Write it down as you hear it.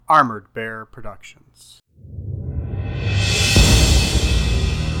Armored Bear Productions.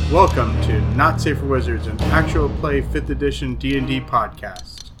 Welcome to Not Safe for Wizards, an actual play 5th edition D&D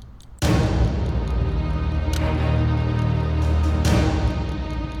podcast.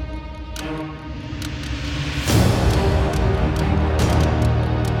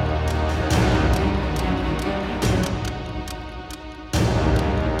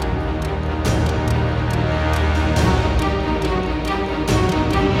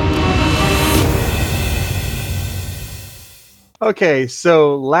 Okay,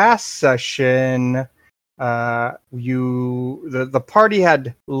 so last session, the party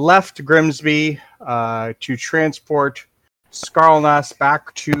had left Grimsby to transport Skarlnas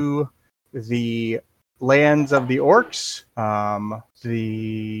back to the lands of the orcs.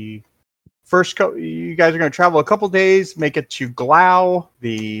 The first, you guys are going to travel a couple days, make it to Glau,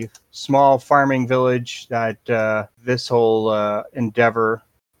 the small farming village that this whole endeavor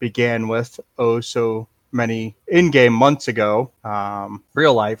began with. Oh, so many in-game months ago,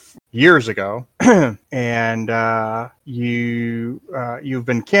 real life years ago, and you've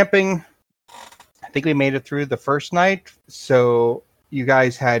been camping. I think we made it through the first night, so you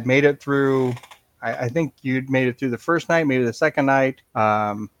guys had made it through. I think you'd made it through the first night, maybe the second night.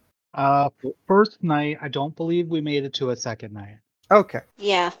 First night, I don't believe we made it to a second night. Okay.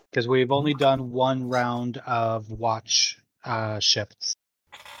 Yeah. Because we've only done one round of watch shifts.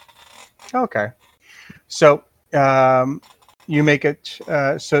 Okay. So you make it.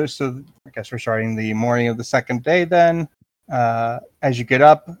 So I guess we're starting the morning of the second day. Then, as you get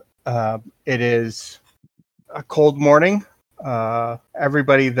up, it is a cold morning.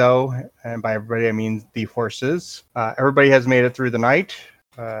 Everybody, though, and by everybody I mean the horses. Everybody has made it through the night.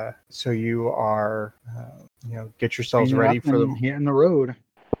 So you are, get yourselves ready for the hitting the road.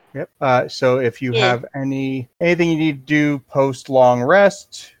 Yep. So if you have anything you need to do post long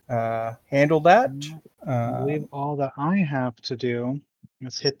rest, handle that. I believe all that I have to do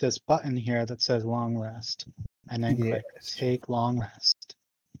is hit this button here that says long rest, and then click take long rest.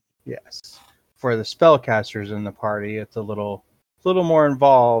 Yes. For the spellcasters in the party, it's a little more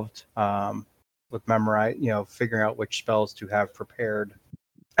involved with figuring out which spells to have prepared.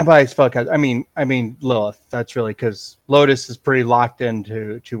 And by spellcaster, I mean Lilith. That's really because Lotus is pretty locked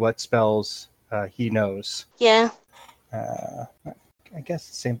into what spells he knows. Yeah. I guess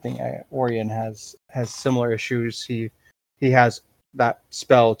the same thing. Orion has similar issues. He has that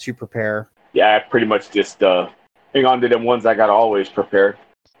spell to prepare. Yeah, I pretty much just hang on to them ones I got always prepared.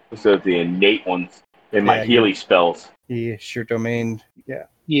 So the innate ones in my Healy spells. It's your domain. Yeah.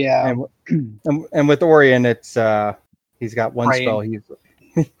 Yeah. And with Orion, it's he's got one spell.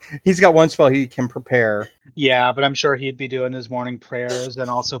 He's got one spell he can prepare. Yeah, but I'm sure he'd be doing his morning prayers and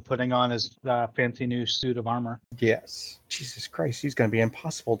also putting on his fancy new suit of armor. Yes. Jesus Christ, he's going to be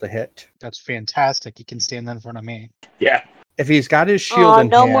impossible to hit. That's fantastic. He can stand in front of me. Yeah. If he's got his shield in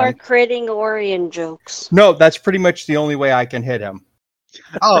no hand... more critting Orion jokes. No, that's pretty much the only way I can hit him.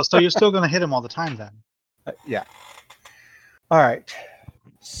 Oh, so you're still going to hit him all the time then? Yeah. All right.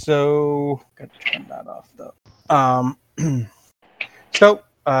 So, got to turn that off though. So,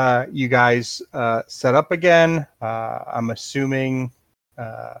 you guys set up again. I'm assuming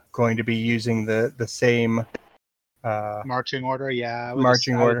going to be using the same marching order. Yeah, I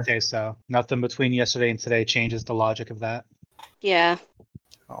would say so. Nothing between yesterday and today changes the logic of that. Yeah.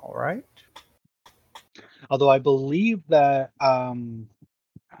 All right. Although I believe that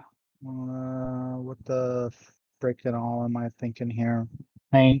what the frick and all am I thinking here?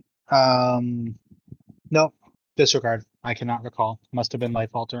 Hey, no, disregard. I cannot recall. Must have been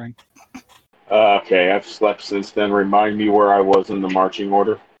life altering. Okay, I've slept since then. Remind me where I was in the marching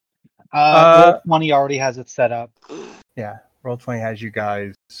order. Roll20 already has it set up. Yeah, Roll20 has you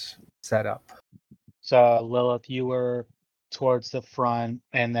guys set up. So Lilith, you were towards the front,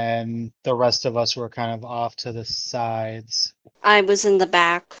 and then the rest of us were kind of off to the sides. I was in the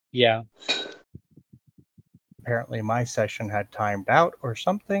back. Yeah. Apparently my session had timed out or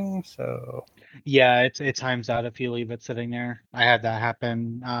something, so... Yeah, it times out if you leave it sitting there. I had that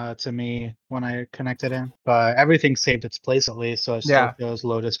happen to me when I connected in. But everything saved its place at least, so it still shows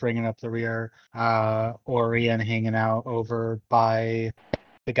Lotus bringing up the rear, Orion hanging out over by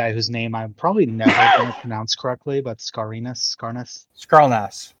the guy whose name I'm probably never going to pronounce correctly, but Skarlnas.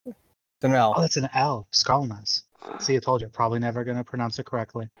 Skarlnas. It's an L. Oh, that's an L. Skarlnas. See, I told you, probably never going to pronounce it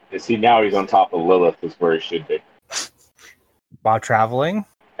correctly. See, now he's on top of Lilith is where he should be. While traveling?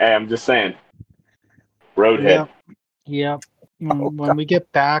 Hey, I'm just saying. Roadhead. Yep. When we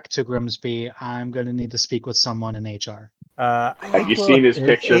get back to Grimsby, I'm going to need to speak with someone in HR. Have you seen his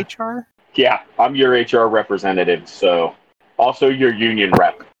picture? HR? Yeah, I'm your HR representative, so also your union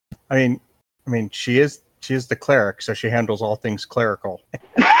rep. I mean, she is the cleric, so she handles all things clerical.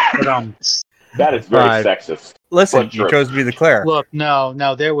 But, That is very sexist. Listen, But you true. chose to be the cleric. look, no,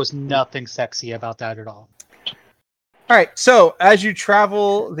 there was nothing sexy about that at all. All right, so as you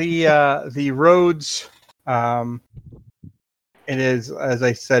travel the roads, it is, as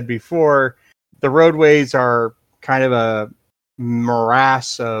I said before, the roadways are kind of a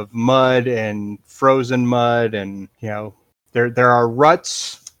morass of mud and frozen mud, and there are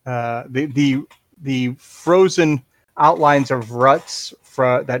ruts. The frozen outlines of ruts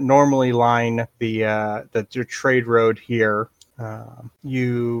that normally line the trade road here.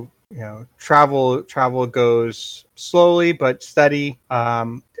 Travel goes slowly but steady.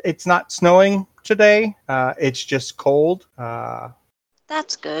 It's not snowing today. It's just cold.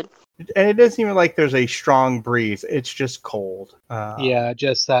 That's good. And it doesn't even like there's a strong breeze. It's just cold. Yeah,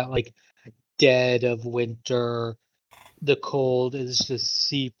 just that like dead of winter. The cold is just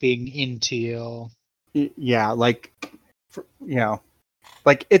seeping into you. Yeah, like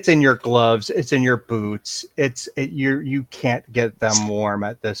it's in your gloves, it's in your boots. You can't get them warm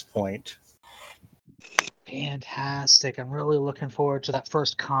at this point. Fantastic. I'm really looking forward to that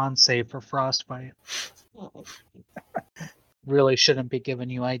first con save for Frostbite. Really shouldn't be giving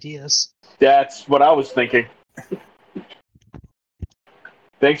you ideas. That's what I was thinking.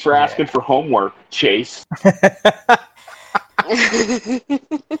 Thanks for asking for homework, Chase.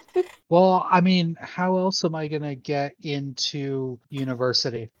 Well, I mean, how else am I going to get into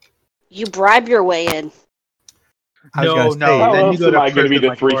university? You bribe your way in. No. How Then you else go am to I going to be prison the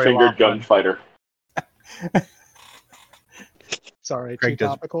like Lori three-fingered Loughlin. gunfighter? Sorry, Greg too does-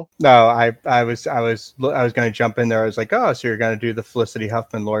 topical. No, I was going to jump in there. I was like, oh, so you're going to do the Felicity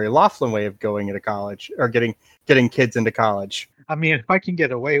Huffman, Lori Loughlin way of going into college, or getting kids into college. I mean, if I can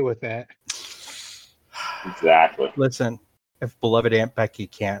get away with it. Exactly. Listen, if beloved Aunt Becky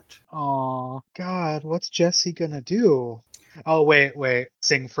can't. Oh God, what's Jesse gonna do? Oh wait,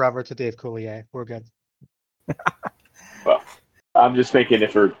 sing forever to Dave Coulier. We're good. Well, I'm just thinking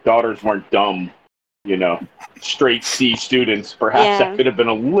if her daughters weren't dumb, straight C students, perhaps that could have been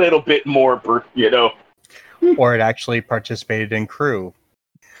a little bit more, Or it actually participated in crew.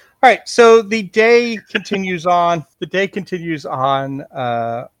 All right, so the day continues on.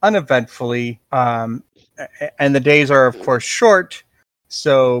 Uneventfully, and the days are, of course, short.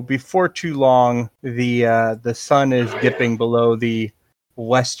 So before too long, the sun is dipping below the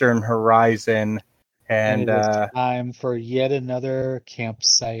western horizon, and it is time for yet another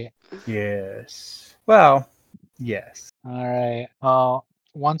campsite. yes. Well, yes. All right. Well,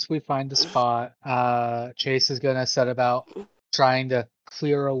 once we find a spot, Chase is gonna set about trying to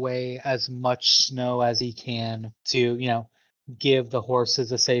clear away as much snow as he can to, give the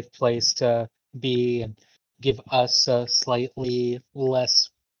horses a safe place to be and give us a slightly less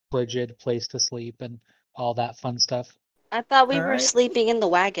frigid place to sleep and all that fun stuff. I thought we All were right. sleeping in the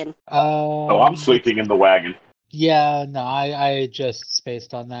wagon. I'm sleeping in the wagon. Yeah, no, I just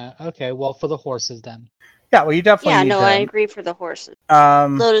spaced on that. Okay, well, for the horses then. Yeah, well, you definitely need I to. agree for the horses.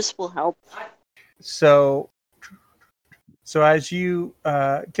 Lotus will help. So as you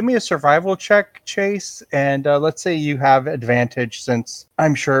give me a survival check, Chase, and let's say you have advantage, since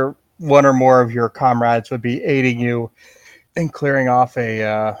I'm sure one or more of your comrades would be aiding you in clearing off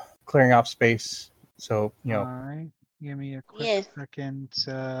space. So All right, give me a quick second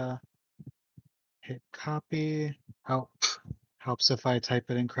to hit copy. Oh, helps if I type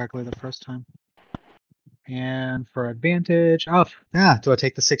it in correctly the first time. And for advantage, do I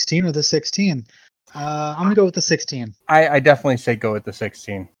take the 16 or the 16? I'm gonna go with the 16. I definitely say go with the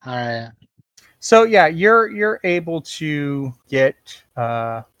 16. All right. So yeah, you're able to get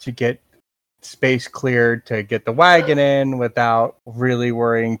space cleared to get the wagon in without really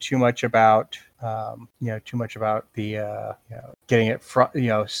worrying too much about the getting it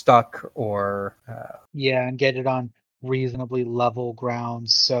stuck or and get it on reasonably level ground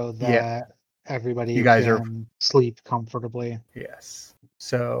so that everybody can sleep comfortably. Yes.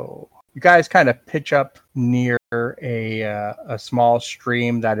 So you guys kind of pitch up near a small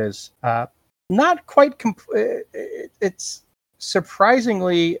stream that is not quite it's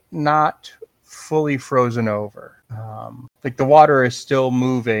surprisingly not fully frozen over. Like the water is still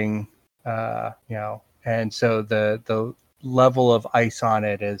moving, and so the level of ice on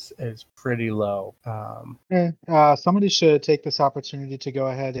it is pretty low. Somebody should take this opportunity to go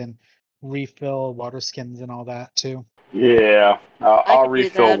ahead and refill water skins and all that too. Yeah, I'll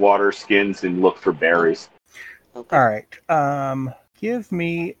refill water skins and look for berries. Okay. All right. Give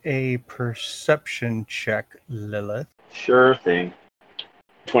me a perception check, Lilith. Sure thing.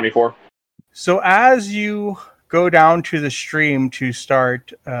 24. So as you go down to the stream to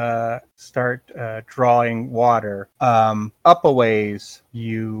start drawing water. Up a ways,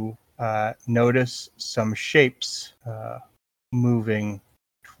 you notice some shapes moving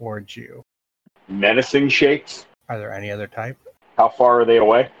towards you. Menacing shapes? Are there any other type? How far are they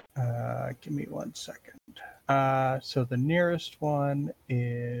away? Give me 1 second. So the nearest one's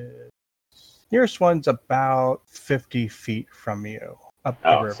about 50 feet from you, up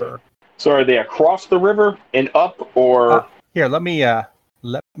the river. So are they across the river and up, or? Here, let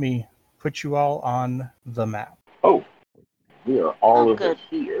me put you all on the map. Oh, we are all over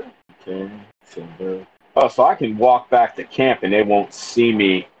here. Okay. So I can walk back to camp and they won't see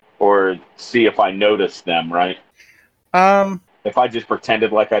me or see if I notice them, right? If I just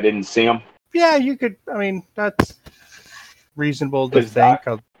pretended like I didn't see them? Yeah, you could. I mean, that's reasonable to think.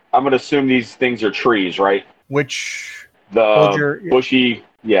 I'm going to assume these things are trees, right? Which? Bushy,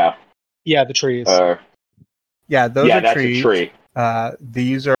 yeah. Yeah, the trees. Yeah, those are that's trees. A tree.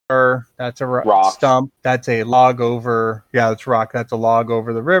 These are, that's a rock stump. That's a log over. Yeah, that's rock. That's a log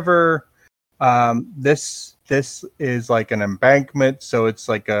over the river. This is like an embankment, so it's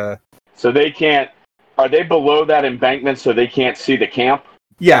like a. So they can't. Are they below that embankment so they can't see the camp?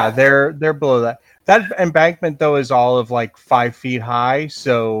 Yeah, they're below that. That embankment though is all of like 5 feet high.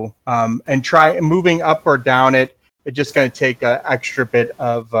 So and try moving up or down it's just going to take an extra bit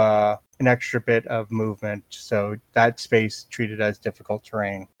of movement. So that space treated as difficult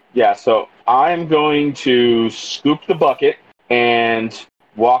terrain. Yeah. So I'm going to scoop the bucket and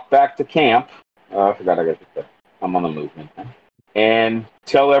walk back to camp. I forgot I got the. I'm on the movement. And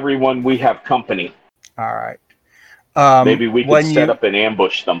tell everyone we have company. All right. Maybe we can set up and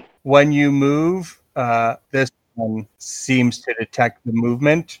ambush them. When you move, this one seems to detect the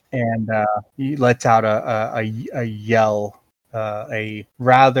movement and he lets out a yell, a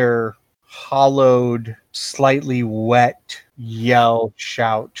rather hollowed, slightly wet yell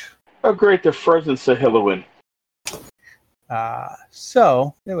shout. Oh, great! They're frozen Sahilowin.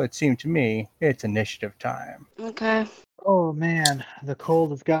 So it would seem to me it's initiative time. Okay. Oh man, the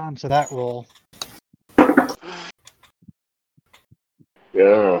cold has gotten to that roll.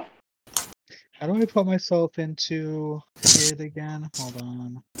 Yeah. How do I put myself into it again? Hold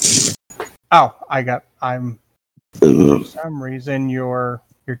on. Oh, for some reason your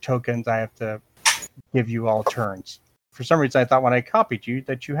tokens I have to give you all turns. For some reason I thought when I copied you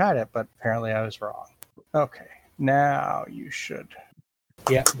that you had it, but apparently I was wrong. Okay. Now you should.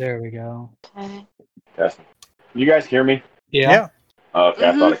 Yeah, there we go. Okay. Yes. You guys hear me? Yeah. Okay,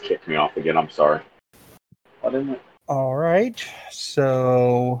 I thought it kicked me off again. I'm sorry. Why didn't it? All right.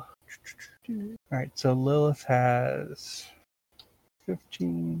 So Lilith has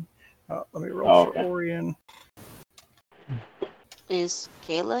 15. Let me roll for Orion. Is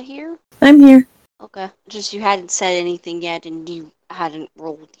Kayla here? I'm here. Okay. Just you hadn't said anything yet, and you hadn't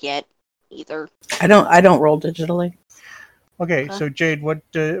rolled yet either. I don't roll digitally. Okay. So Jade,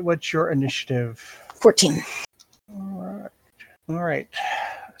 what's your initiative? 14. All right.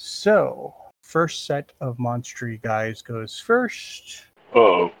 So first set of monstery guys goes first.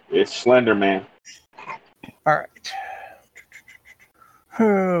 Oh, it's Slender Man. All right.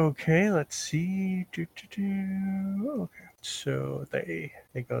 Okay, let's see. Okay, so they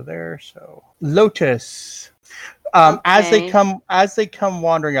go there. So Lotus, as they come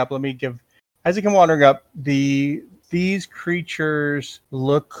wandering up. As they come wandering up, these creatures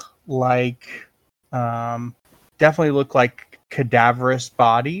look like definitely look like cadaverous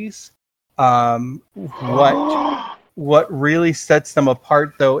bodies. What really sets them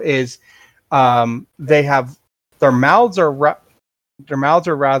apart though is they have their mouths are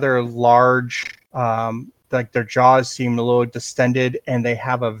rather large, like their jaws seem a little distended, and they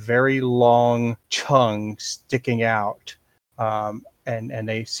have a very long tongue sticking out, and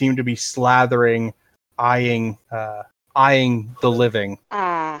they seem to be slathering, eyeing the living.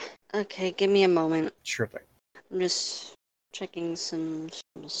 Okay, give me a moment. Sure thing. I'm just checking some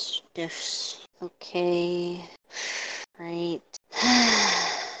stiffs. Okay. Right.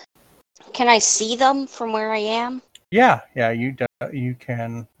 Can I see them from where I am? Yeah, you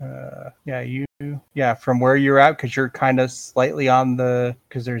can. From where you're at, because you're kind of slightly on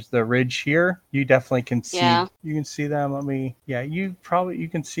because there's the ridge here. You definitely can see. Yeah. You can see them. You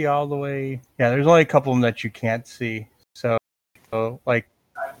can see all the way. Yeah, there's only a couple of them that you can't see. So like,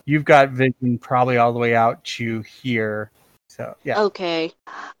 you've got vision probably all the way out to here. So yeah. Okay.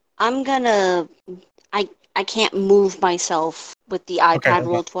 I'm gonna. I can't move myself with the iPad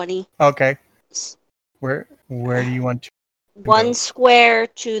Roll20. Okay. Where do you want to? One square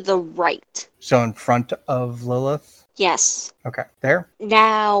to the right. So in front of Lilith? Yes. Okay, there.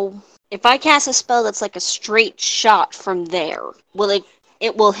 Now, if I cast a spell that's like a straight shot from there,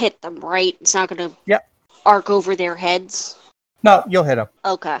 it will hit them, right? It's not gonna arc over their heads? No, you'll hit them.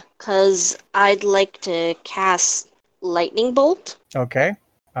 Okay, because I'd like to cast Lightning Bolt. Okay.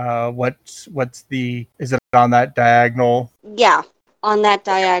 What's the... Is it on that diagonal? Yeah, on that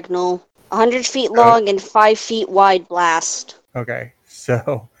diagonal. 100 feet long and 5 feet wide blast. Okay,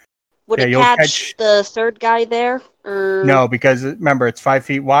 so... Would it catch the third guy there? Or... No, because remember, it's 5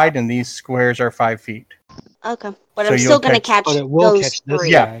 feet wide and these squares are 5 feet. Okay, but so I'm still going to catch those three.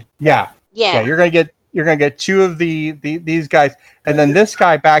 Yeah. You're going to get two of these guys, and then this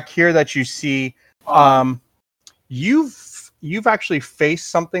guy back here that you see. You've actually faced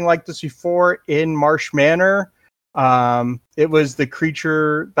something like this before in Marsh Manor. It was the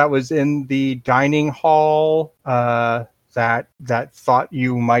creature that was in the dining hall that thought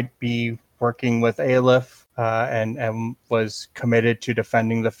you might be working with Aleph and was committed to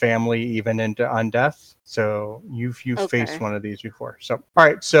defending the family even into undeath. So you've faced one of these before. So all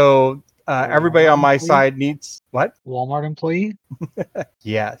right, so everybody on my side needs what? Walmart employee?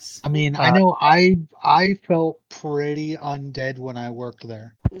 Yes. I mean, I know I felt pretty undead when I worked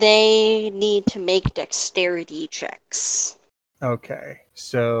there. They need to make dexterity checks. Okay,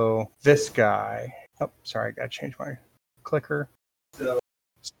 so this guy... Oh, sorry, I gotta change my clicker. So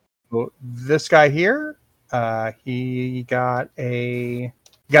this guy here, he got a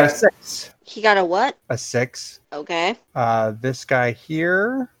 6. He got a what? A 6. Okay. This guy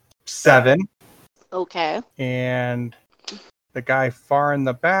here, 7. Okay. And the guy far in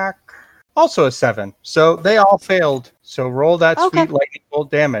the back, also a 7. So they all failed. So roll that sweet lightning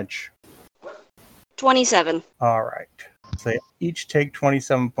bolt damage. 27. All right. So they each take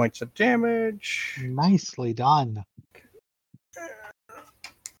 27 points of damage. Nicely done.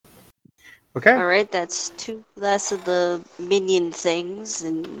 Okay. All right, that's 2 less of the minion things,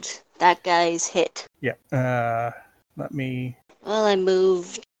 and that guy's hit. Yeah. Let me... Well, I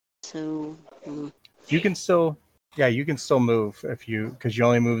moved, so... You can still move because you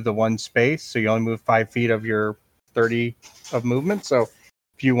only move the one space, so you only move 5 feet of your 30 of movement. So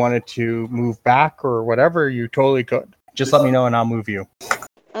if you wanted to move back or whatever, you totally could. Just let me know and I'll move you.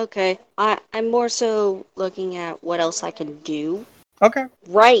 Okay. I'm more so looking at what else I can do. Okay.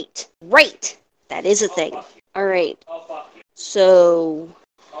 Right. That is a thing. All right. So,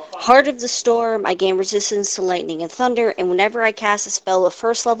 Heart of the Storm, I gain resistance to lightning and thunder, and whenever I cast a spell of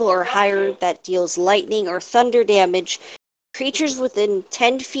first level or higher that deals lightning or thunder damage, creatures within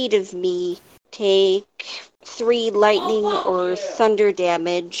 10 feet of me take 3 lightning or thunder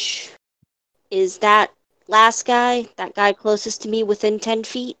damage. Is that last guy, that guy closest to me within 10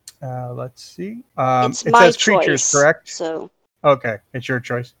 feet? Let's see. It's my says creatures, choice, correct? So. Okay, it's your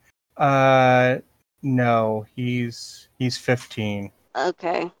choice. No, he's 15.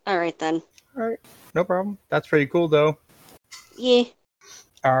 Okay, all right then. All right, no problem. That's pretty cool, though. Yeah.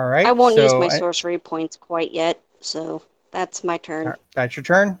 All right. I won't use my sorcery points quite yet, so that's my turn. Right, that's your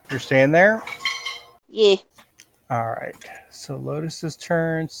turn? You're staying there? Yeah. All right. So Lotus's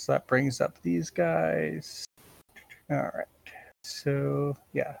turn. So that brings up these guys. All right. So,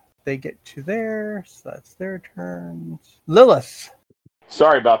 yeah, they get to there. So that's their turns. Lilith.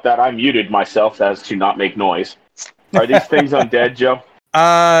 Sorry about that. I muted myself as to not make noise. Are these things undead, Joe?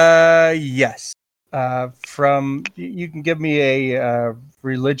 Yes. You can give me a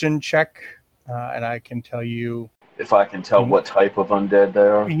religion check, and I can tell you if I can tell what type of undead they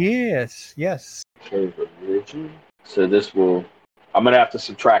are. Yes. Okay, religion. So this will. I'm gonna have to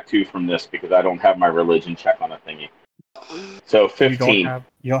subtract 2 from this because I don't have my religion check on a thingy. So 15.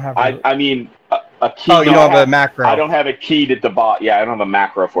 You don't have. I mean a key. Oh, you don't have a macro. I don't have a key to the bot. Yeah, I don't have a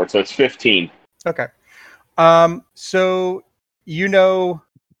macro for it, so it's 15. Okay. So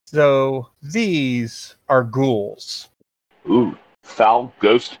so these are ghouls. Ooh, foul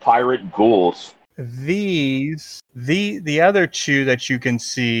ghost pirate ghouls. These the other 2 that you can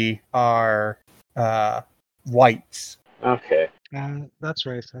see are whites. Okay. That's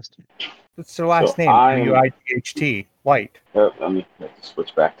racist. That's their last name. WITHT. White. Let me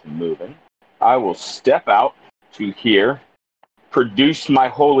switch back to moving. I will step out to here, produce my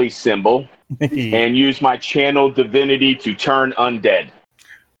holy symbol, and use my channel divinity to turn undead.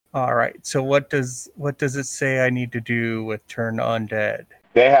 All right. So what does it say I need to do with turn undead?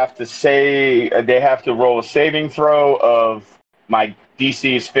 They have to roll a saving throw of my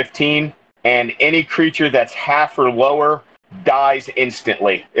DC is 15, and any creature that's half or lower dies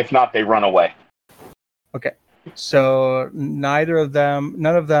instantly. If not, they run away. Okay. So none of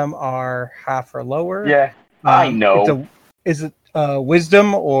them are half or lower. Yeah, I know. Is it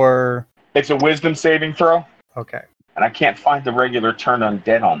wisdom or? It's a wisdom saving throw. Okay. And I can't find the regular turn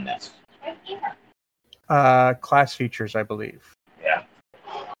undead on this. Class features, I believe. Yeah.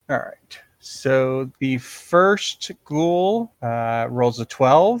 All right. So the first ghoul rolls a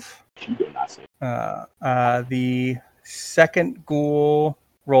 12. The second ghoul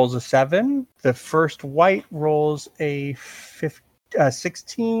rolls a 7. The first white rolls a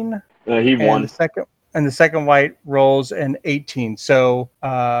 16. He won. The second white rolls an 18. So,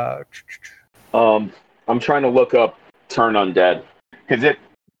 I'm trying to look up turn undead because it.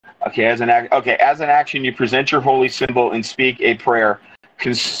 Okay, as an action, you present your holy symbol and speak a prayer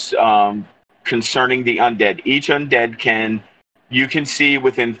concerning the undead. Each undead you can see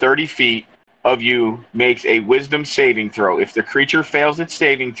within 30 feet of you makes a wisdom saving throw. If the creature fails its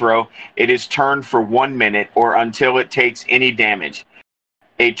saving throw, it is turned for 1 minute or until it takes any damage.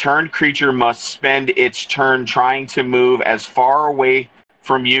 A turned creature must spend its turn trying to move as far away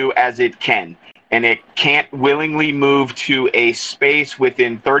from you as it can, and it can't willingly move to a space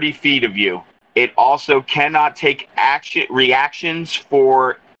within 30 feet of you. It also cannot take reactions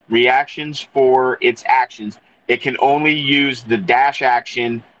for its actions. It can only use the dash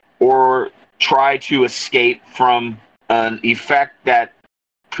action or try to escape from an effect that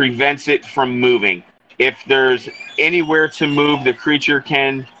prevents it from moving. If there's anywhere to move, the creature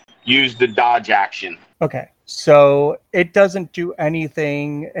can use the dodge action. Okay, so it doesn't do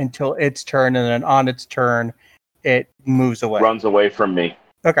anything until its turn, and then on its turn, it moves away. Runs away from me.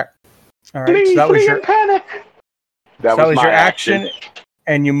 Okay. All right. So that was your panic. That was your action,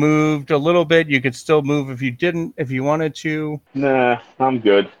 and you moved a little bit. You could still move if you wanted to. Nah, I'm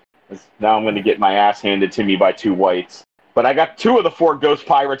good. Now I'm going to get my ass handed to me by 2 whites. But I got 2 of the 4 ghost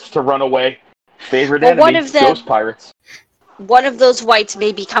pirates to run away. Favorite enemy, one of them, ghost pirates. One of those whites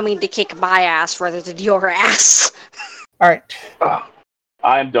may be coming to kick my ass rather than your ass. All right.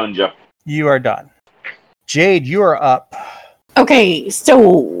 I am done, Jeff. You are done. Jade, you are up. Okay,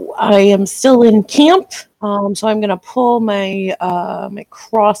 so I am still in camp. So I'm gonna pull my my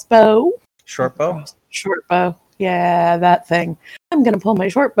crossbow. Short bow? Short bow. Yeah, that thing. I'm gonna pull my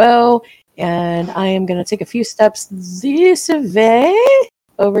short bow, and I am gonna take a few steps this way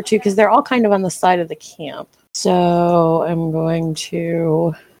over to, because they're all kind of on the side of the camp. So I'm going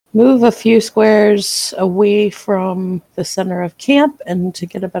to move a few squares away from the center of camp and to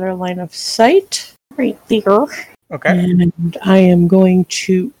get a better line of sight. Right there. Okay. And I am going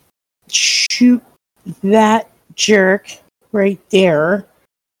to shoot that jerk right there.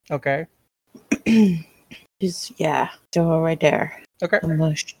 Okay. Just, yeah, so right there. Okay. I'm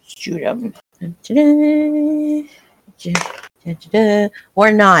going to shoot him.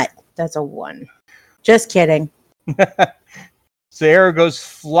 Or not. That's a 1. Just kidding. So the arrow goes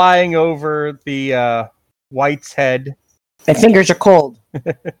flying over the white's head. My fingers are cold.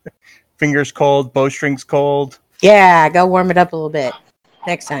 Fingers cold, bowstrings cold. Yeah, go warm it up a little bit.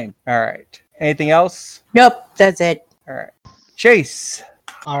 Next time. All right. Anything else? Nope, that's it. All right. Chase.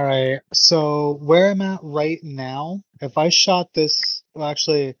 All right. So where I'm at right now, if I shot this, well,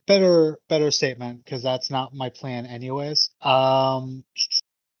 actually, better statement, because that's not my plan anyways.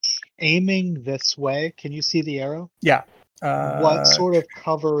 Aiming this way. Can you see the arrow? Yeah. What sort of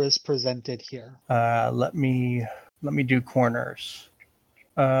cover is presented here? Let me do corners.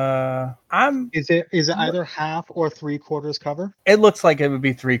 Is it either half or 3/4 cover? It looks like it would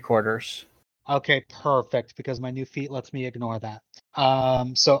be 3/4. Okay, perfect, because my new feat lets me ignore that.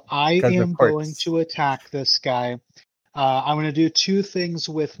 So I am going to attack this guy. I'm going to do 2 things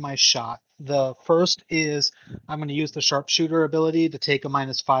with my shot. The first is I'm going to use the sharpshooter ability to take a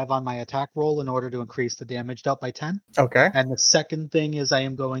 -5 on my attack roll in order to increase the damage dealt by 10. Okay. And the second thing is I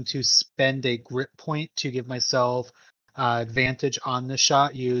am going to spend a grit point to give myself advantage on the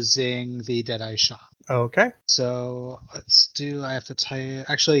shot using the Deadeye shot. Okay. So let's do, I have to tell you,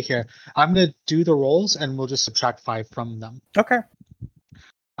 actually here, I'm going to do the rolls and we'll just subtract 5 from them. Okay.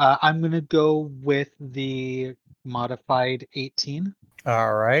 I'm going to go with the modified 18.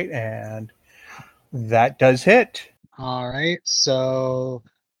 All right. And that does hit. All right. So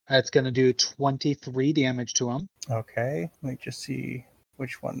that's going to do 23 damage to him. Okay. Let me just see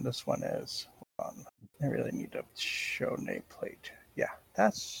which one this one is. Hold on. I really need to show nameplate. Yeah,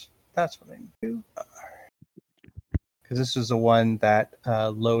 that's what I need to do. Because this is the one that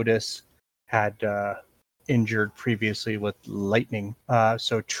Lotus had injured previously with lightning.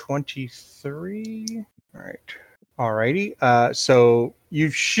 So 23. All right. Alrighty. So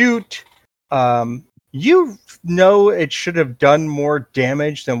you shoot. You know it should have done more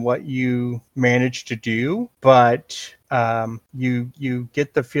damage than what you managed to do, but you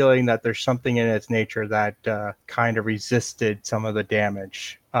get the feeling that there's something in its nature that kind of resisted some of the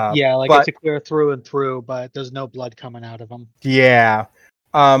damage. Yeah, like but it's a clear through and through, but there's no blood coming out of them. yeah.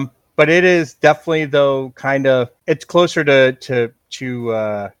 But it is definitely though kind of it's closer to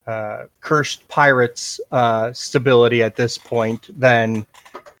cursed pirates stability at this point than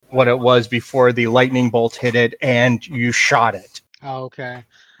what it was before the lightning bolt hit it and you shot it. Oh, okay.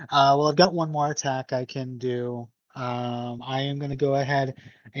 Well, I've got one more attack I can do. I am going to go ahead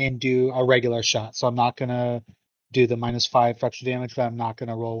and do a regular shot. So I'm not going to do the -5 extra damage, but I'm not going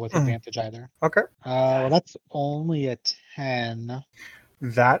to roll with advantage either. Okay. Well, that's only a 10.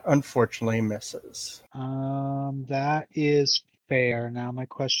 That unfortunately misses. That is fair. Now my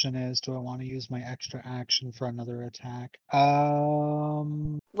question is, do I want to use my extra action for another attack?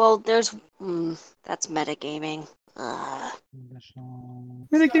 Well, there's that's metagaming.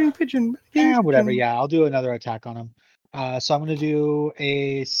 Mitigating pigeon. Yeah, whatever. Yeah, I'll do another attack on him. So I'm gonna do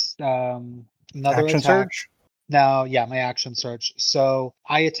another Action attack. surge. Now, yeah, my action surge. So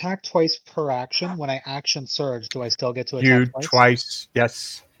I attack twice per action. When I action surge, do I still get to attack You twice?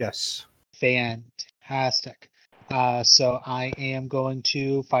 twice. Yes. Fantastic. So I am going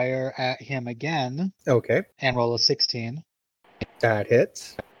to fire at him again. Okay. And roll a 16. That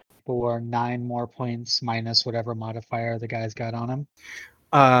hits. For 9 more points minus whatever modifier the guy's got on him.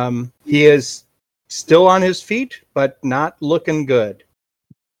 He is still on his feet, but not looking good.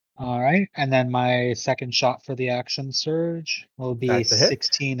 All right, and then my second shot for the action surge will be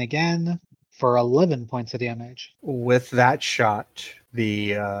 16 again for 11 points of damage. With that shot,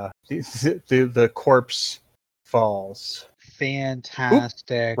 the corpse falls.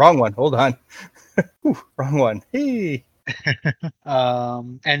 Fantastic. Oop, wrong one. Hold on. Wrong one. Hey.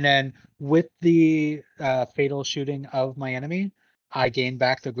 And then with the fatal shooting of my enemy, I gain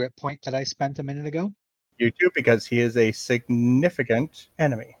back the grip point that I spent a minute ago. You do, because he is a significant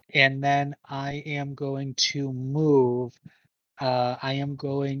enemy. And then I am going to move. I am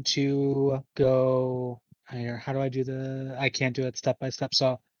going to go here. How do I do I can't do it step by step.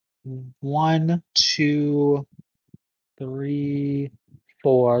 So 1, 2, 3,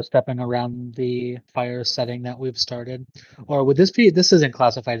 4, stepping around the fire setting that we've started. Or would this isn't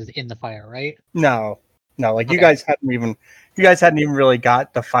classified as in the fire, right? No. Like Okay. you guys hadn't even really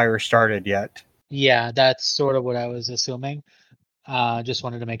got the fire started yet. Yeah, that's sort of what I was assuming. Just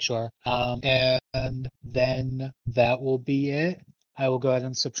wanted to make sure. And then that will be it. I will go ahead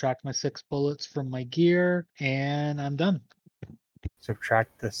and subtract my 6 bullets from my gear, and I'm done.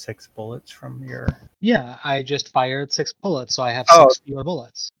 Subtract the 6 bullets from your... Yeah, I just fired 6 bullets, so I have 6 fewer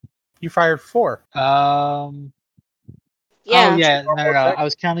bullets. You fired 4. Yeah. Oh, yeah. No. I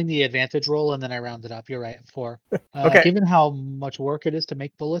was counting the advantage roll, and then I rounded up. You're right, 4. Okay. Given how much work it is to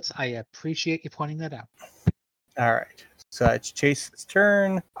make bullets, I appreciate you pointing that out. All right. So it's Chase's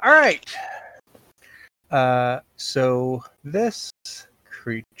turn. All right. So this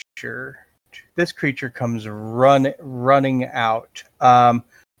creature comes running out.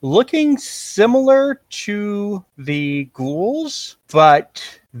 Looking similar to the ghouls, but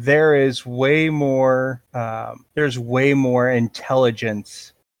there's way more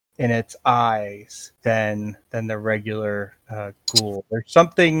intelligence in its eyes than the regular ghoul. There's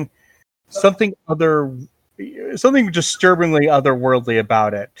something disturbingly otherworldly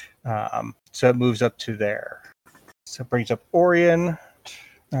about it. So it moves up to there. So it brings up Orion.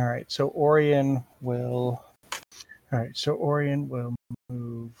 All right. So Orion will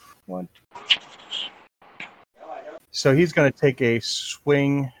move one. So he's going to take a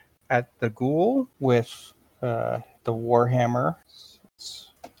swing at the ghoul with the warhammer. So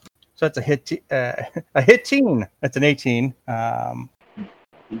that's a hit. A hit teen. That's an 18.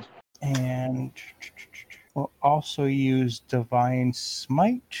 And we'll also use Divine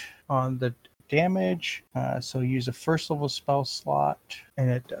Smite on the damage. So use a first level spell slot, and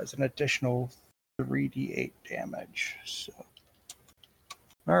it does an additional 3d8 damage. So,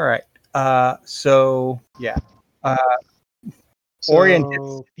 all right.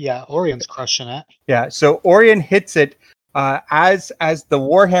 Orion's crushing it. Yeah. So Orion hits it as the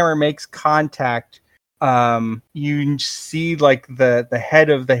warhammer makes contact. You see like the head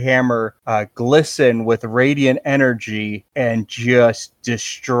of the hammer glisten with radiant energy and just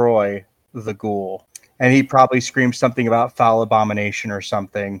destroy the ghoul. And he probably screams something about foul abomination or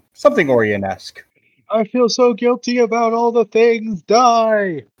something Orion-esque. I feel so guilty about all the things.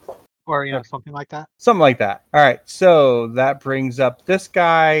 Die! Or, something like that. Something like that. All right. So that brings up this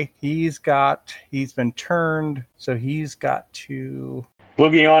guy. He's been turned. So he's got to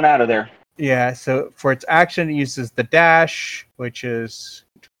boogie on out of there. Yeah, so for its action, it uses the dash, which is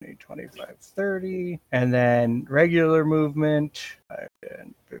 20, 25, 30. And then regular movement, 5,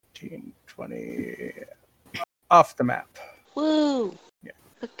 10, 15, 20, off the map. Woo! Yeah.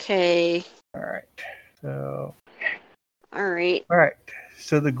 Okay. All right. So. All right. All right.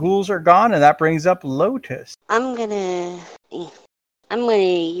 So the ghouls are gone, and that brings up Lotus. I'm gonna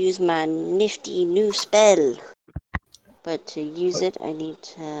use my nifty new spell. But to use it, I need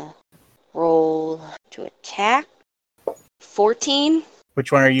to roll to attack. 14.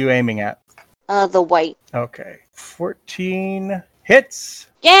 Which one are you aiming at? The white. Okay. 14 hits.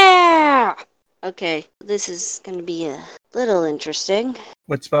 Yeah! Okay, this is gonna be a little interesting.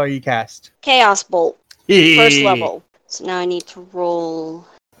 What spell you cast? Chaos Bolt. First level. So now I need to roll.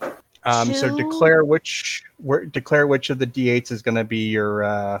 So declare which of the d8s is going to be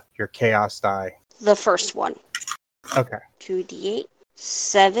your chaos die. The first one. Okay. 2d8.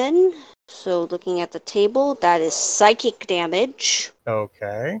 7. So looking at the table, that is psychic damage.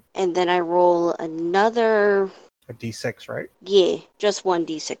 Okay. And then I roll another. A d6, right? Yeah, just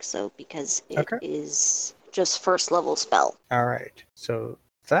 1d6 though, because it is just first level spell. All right. So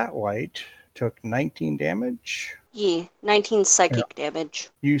that white took 19 damage. Yeah, 19 psychic damage.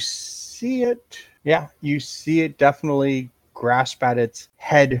 You see it. Yeah, you see it definitely grasp at its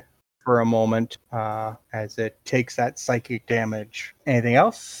head for a moment as it takes that psychic damage. Anything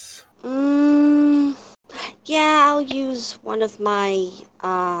else? Yeah, I'll use one of my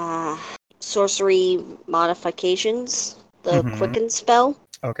sorcery modifications, the Quicken spell.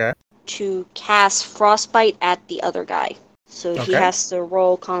 Okay. To cast Frostbite at the other guy. So he has to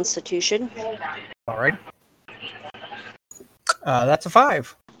roll Constitution. All right. That's a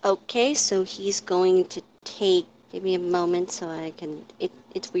 5. Okay, so he's going to take. Give me a moment so I can.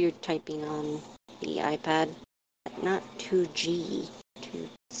 It's weird typing on the iPad. Not 2G. 2,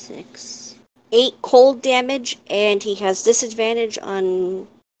 6. 8 cold damage, and he has disadvantage on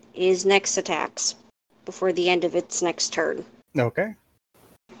his next attacks before the end of its next turn. Okay.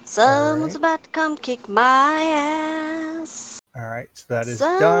 Someone's about to come kick my ass. All right, so that is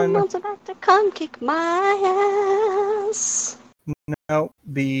done. Someone's about to come kick my ass. No,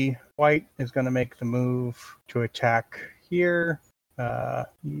 the white is going to make the move to attack here.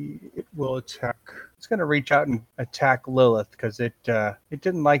 It will attack. It's going to reach out and attack Lilith because it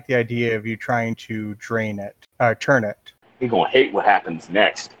didn't like the idea of you trying to turn it. You're going to hate what happens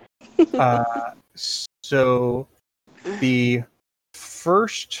next. So the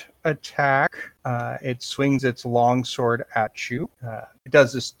first attack, it swings its longsword at you. It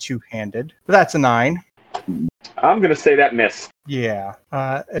does this two-handed, but that's a 9. I'm going to say that missed. Yeah.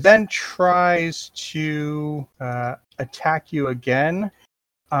 It then tries to attack you again.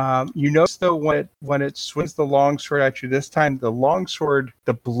 You notice, though, when it swings the longsword at you this time, the longsword,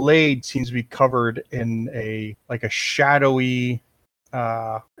 the blade seems to be covered in a shadowy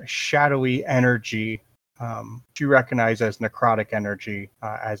energy. You recognize as necrotic energy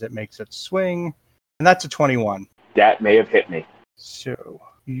as it makes its swing, and that's a 21. That may have hit me. So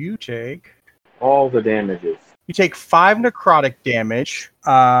you take all the damages. You take 5 necrotic damage,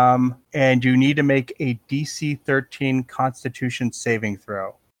 and you need to make a DC 13 Constitution saving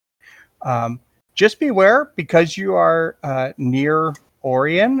throw. Just beware, because you are near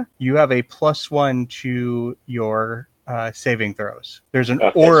Orion, you have a +1 to your saving throws. There's an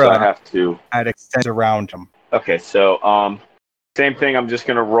aura that extends around him. Okay, so same thing. I'm just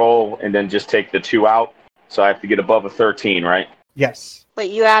going to roll and then just take the 2 out. So I have to get above a 13, right? Yes. But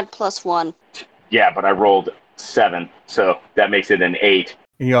you add +1. Yeah, but I rolled 7, so that makes it an 8.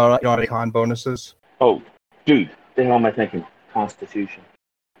 You want any con bonuses? Oh, dude, the hell am I thinking? Constitution.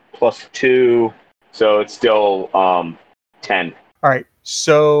 +2, so it's still 10. All right,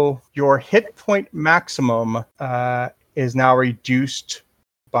 so your hit point maximum is now reduced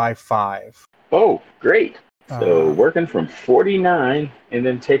by 5. Oh, great. So working from 49 and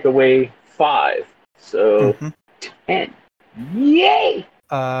then take away 5. So 10. Yay!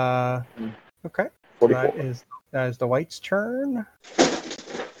 Okay. 44. That is the white's turn.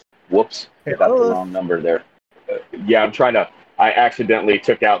 Whoops. I got the wrong number there. Yeah, I accidentally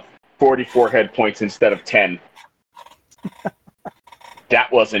took out 44 head points instead of 10.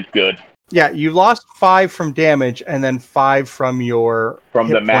 That wasn't good. Yeah, you lost 5 from damage and then 5 from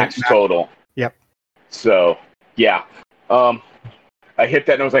the max total. Yep. So, yeah. I hit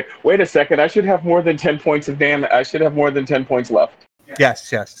that and I was like, wait a second, I should have more than 10 points of damage. I should have more than 10 points left.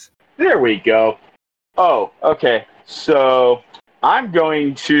 Yes. There we go. Oh, okay. So I'm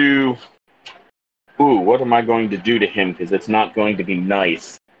going to... what am I going to do to him? Because it's not going to be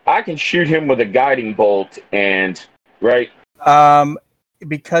nice. I can shoot him with a guiding bolt and... Right?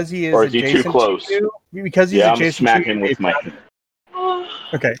 Because he is or is he adjacent too close? To you, because he's I'm adjacent smacking to you, with my...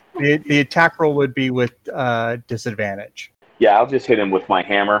 Okay. The attack roll would be with disadvantage. Yeah, I'll just hit him with my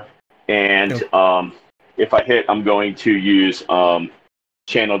hammer. And if I hit, I'm going to use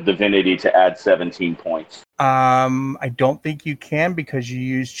Channel Divinity to add 17 points. I don't think you can because you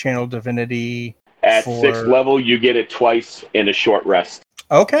use Channel Divinity at 6th level. You get it twice in a short rest.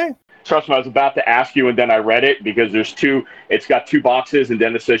 Okay. Trust me, I was about to ask you, and then I read it because there's two. It's got 2 boxes, and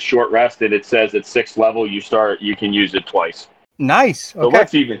then it says short rest, and it says at 6th level you can use it twice. Nice. Okay. So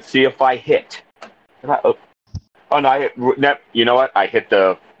let's even see if I hit. Oh no, I hit. You know what? I hit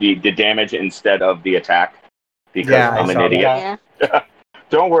the damage instead of the attack because I'm an idiot. Yeah.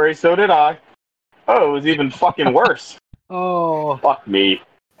 Don't worry, so did I. Oh, it was even fucking worse. Oh. Fuck me.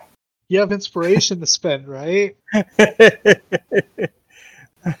 You have inspiration to spend, right?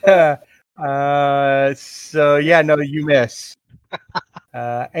 So yeah, no, you miss.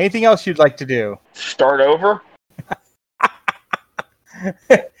 Anything else you'd like to do? Start over?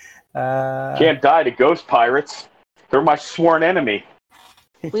 Can't die to ghost pirates. They're my sworn enemy.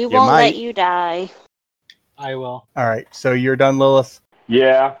 We won't let you die. I will. All right, so you're done, Lilith?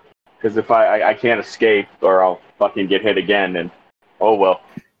 Yeah, because if I can't escape or I'll fucking get hit again, and oh well.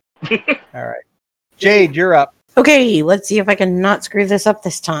 All right. Jade, you're up. Okay, let's see if I can not screw this up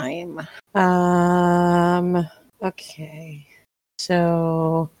this time. Okay.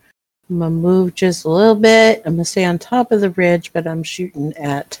 So I'm going to move just a little bit. I'm going to stay on top of the ridge, but I'm shooting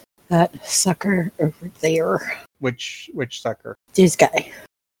at that sucker over there. Which sucker? This guy.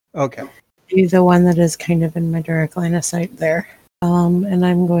 Okay. The one that is kind of in my direct line of sight there. And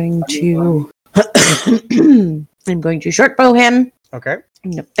I'm going to short bow him. Okay.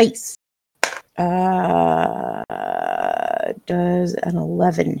 In the face. Does an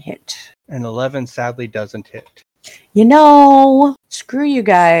 11 hit? An 11 sadly doesn't hit. You know, screw you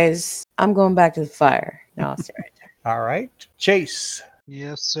guys. I'm going back to the fire. No, I'll stay right there. All right. Chase.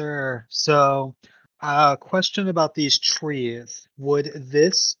 Yes, sir. So, question about these trees. Would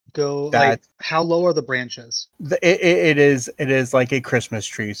this go, like, how low are the branches? It is like a Christmas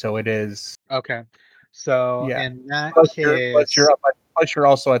tree, so it is. Okay. So, yeah. In that plus case... you're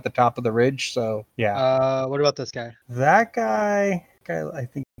also at the top of the ridge, so yeah. What about this guy? That guy, I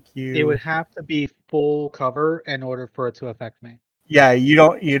think it would have to be full cover in order for it to affect me. Yeah, he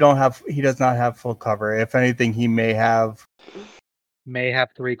does not have full cover. If anything, he may have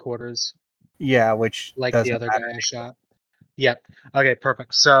 3/4. Yeah, which like the other guy I shot. Yep. Okay,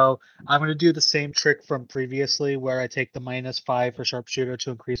 perfect. So I'm going to do the same trick from previously where I take the -5 for sharpshooter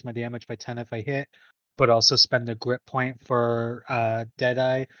to increase my damage by 10 if I hit, but also spend a grip point for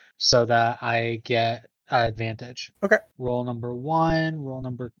Deadeye so that I get advantage. Okay. Roll number 1, roll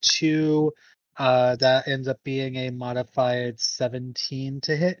number 2. That ends up being a modified 17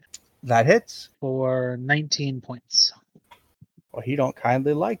 to hit. That hits. For 19 points. Well, he don't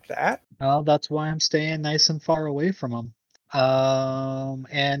kindly like that. Well, that's why I'm staying nice and far away from him.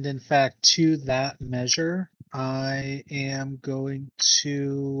 And in fact, to that measure, I am going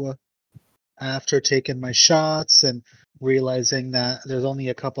to, after taking my shots and realizing that there's only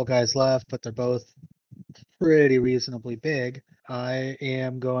a couple guys left, but they're both pretty reasonably big, I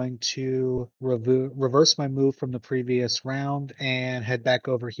am going to reverse my move from the previous round and head back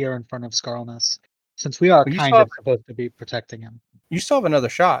over here in front of Scarlness, since we are kind of supposed to be protecting him. You still have another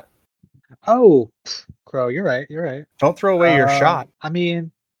shot. Oh, Crow, you're right. Don't throw away your shot. I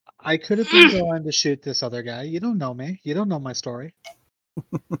mean, I could have been going to shoot this other guy. You don't know me. You don't know my story.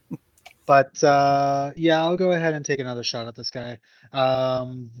 But, yeah, I'll go ahead and take another shot at this guy.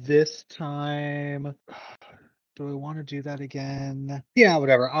 This time, do I want to do that again? Yeah,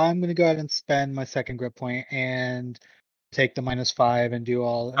 whatever. I'm going to go ahead and spend my second grip point and take the -5 and do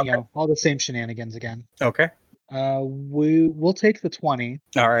all, all the same shenanigans again. Okay. We'll take the 20.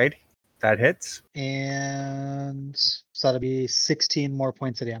 All right. That hits. And so that'll be 16 more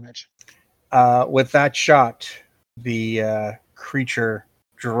points of damage. With that shot, the creature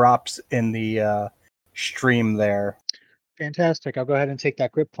drops in the stream there. Fantastic. I'll go ahead and take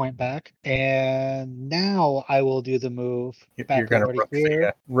that grip point back. And now I will do the move. You're going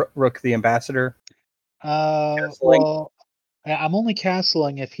to rook the ambassador? Well, I'm only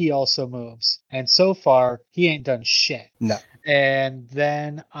castling if he also moves. And so far, he ain't done shit. No. And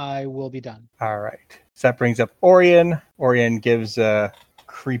then I will be done. All right. So that brings up Orion. Orion gives a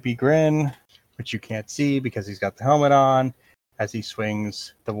creepy grin, which you can't see because he's got the helmet on, as he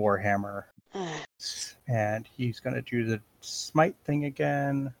swings the Warhammer. And he's going to do the smite thing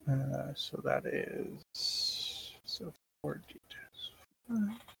again. So that is... So 4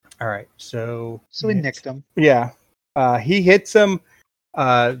 d10. All right. So he nicked him. Yeah. He hits him.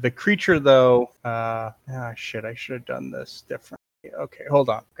 The creature, though... shit, I should have done this differently. Okay, hold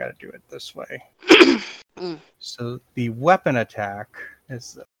on. Got to do it this way. So the weapon attack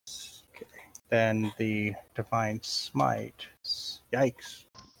is this. Okay. than the Divine Smite. Yikes.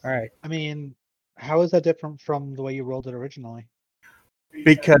 All right. I mean, how is that different from the way you rolled it originally?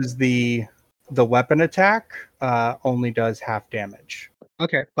 Because the weapon attack only does half damage.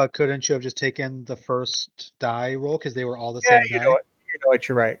 Okay, but couldn't you have just taken the first die roll because they were all the same die? You know what,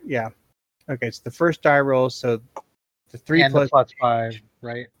 you're right. Yeah. Okay, it's the first die roll, so the 3 and plus, the plus 5,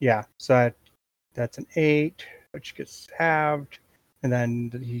 right? Yeah, so that's an 8, which gets halved, and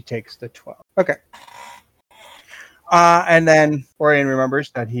then he takes the 12. Okay. And then Orion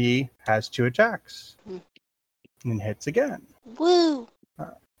remembers that he has 2 attacks and hits again. Woo!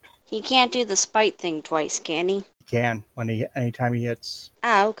 He can't do the spite thing twice, can he? He can anytime he hits.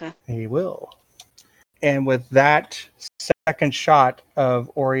 Ah, okay. He will. And with that second shot of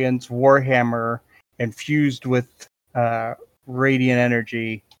Orion's Warhammer infused with radiant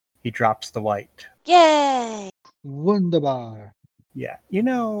energy, he drops the white. Yay! Wunderbar. Yeah,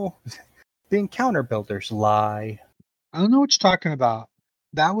 the encounter builders lie. I don't know what you're talking about.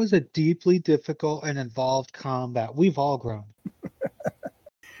 That was a deeply difficult and involved combat. We've all grown.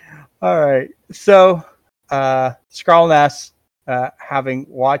 All right, so Skarlnass, having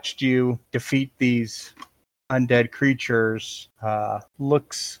watched you defeat these undead creatures,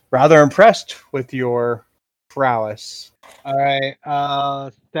 looks rather impressed with your prowess. All right.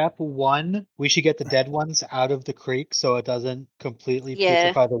 Step 1, we should get the dead ones out of the creek so it doesn't completely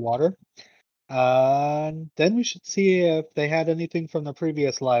putrefy the water. Then we should see if they had anything from the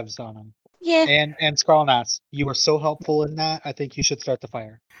previous lives on them. Yeah. And Skarlnass, you were so helpful in that. I think you should start the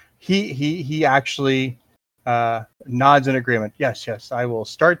fire. He actually nods in agreement. Yes, I will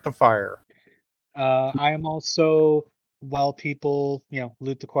start the fire. I am also, while people,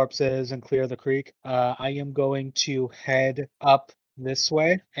 loot the corpses and clear the creek, I am going to head up this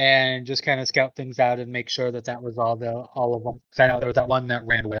way and just kind of scout things out and make sure that was all of them. I know there was that one that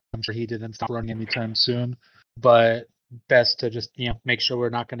ran away. I'm sure he didn't stop running anytime soon, but best to just make sure we're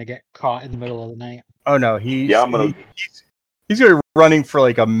not going to get caught in the middle of the night. Oh no, he's going to be running for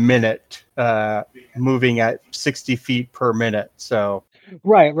like a minute, moving at 60 feet per minute. So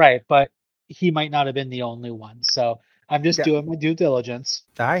right, but he might not have been the only one. So I'm just doing my due diligence.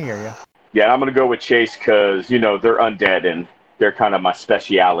 I hear you. Yeah, I'm going to go with Chase because they're undead and they're kind of my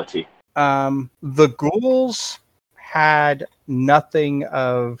speciality. The ghouls had nothing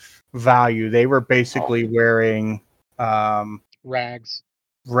of value. They were basically wearing rags.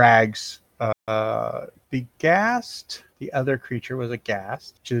 The Ghast, the other creature was a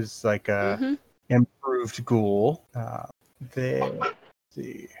Ghast, which is like a improved ghoul. Let's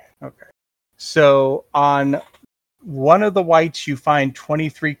see. Okay. So on one of the whites, you find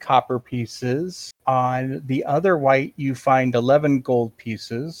 23 copper pieces. On the other white, you find 11 gold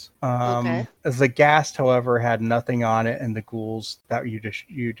pieces. The Ghast, however, had nothing on it, and the ghouls that you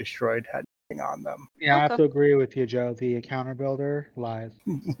destroyed had nothing on them. Yeah, I have to agree with you, Joe. The encounter builder lies.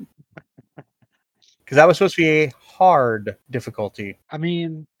 Because that was supposed to be a hard difficulty. I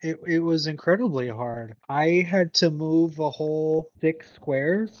mean, it was incredibly hard. I had to move a whole 6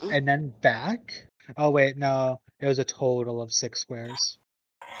 squares and then back. Oh, wait, no. It was a total of 6 squares.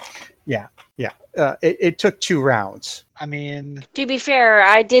 Yeah. It took 2 rounds. I mean... To be fair,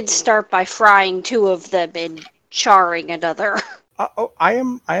 I did start by frying 2 of them and charring another. I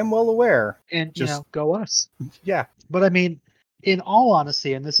am well aware. And, go us. Yeah. But I mean... In all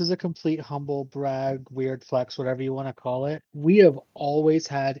honesty, and this is a complete humble brag, weird flex, whatever you want to call it, we have always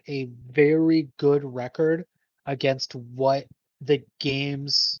had a very good record against what the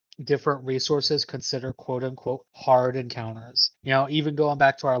game's different resources consider quote unquote hard encounters. Even going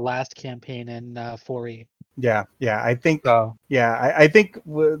back to our last campaign in 4E. Yeah, I think so. Yeah, I think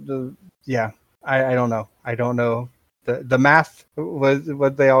I don't know. I don't know. The math was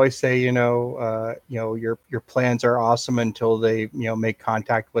what they always say, your plans are awesome until they, make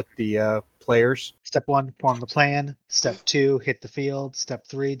contact with the players. Step 1, form the plan. Step 2, hit the field. Step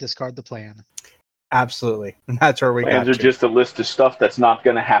 3, discard the plan. Absolutely. And that's where we Plans are just a list of stuff that's not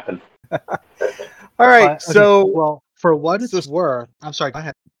going to happen. All right. Well, for what it's worth, I'm sorry, go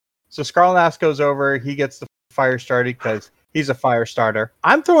ahead. So Skarlnass goes over, he gets the fire started because he's a fire starter.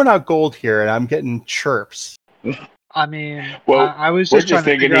 I'm throwing out gold here and I'm getting chirps. I mean, well, I was just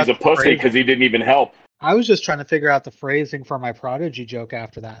thinking he's a pussy because he didn't even help. I was just trying to figure out the phrasing for my Prodigy joke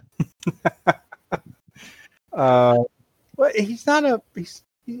after that. Well, he's not a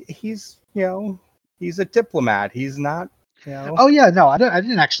he's a diplomat. He's not. Oh yeah, no, I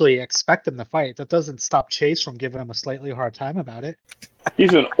didn't actually expect him to fight. That doesn't stop Chase from giving him a slightly hard time about it.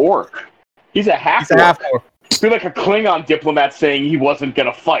 He's an orc. He's a half-orc. He's like a Klingon diplomat saying he wasn't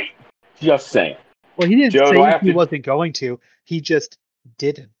gonna fight. Just saying. Well, he didn't say he wasn't going to. He just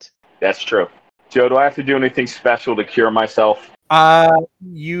didn't. That's true. Joe, do I have to do anything special to cure myself?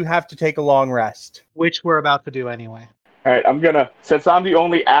 You have to take a long rest. Which we're about to do anyway. All right, since I'm the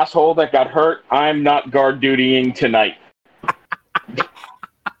only asshole that got hurt, I'm not guard dutying tonight.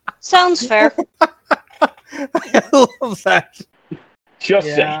 Sounds fair. I love that. Just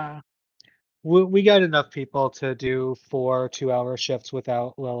saying. We got enough people to do 4 2-hour shifts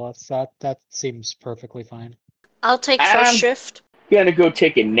without Lilith. That seems perfectly fine. I'll take first shift. Gonna go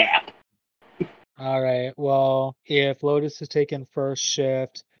take a nap. All right. Well, if Lotus is taking first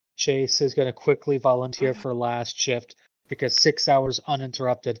shift, Chase is going to quickly volunteer for last shift because 6 hours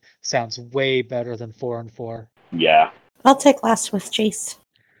uninterrupted sounds way better than 4 and 4. Yeah. I'll take last with Chase.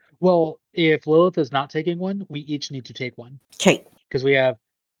 Well, if Lilith is not taking one, we each need to take one. Okay. Because we have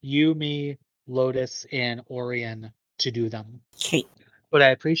you, me, Lotus, and Orion to do them. Okay. But I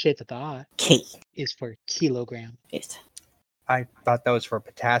appreciate the thought. Okay. Is for kilogram. Yes. I thought that was for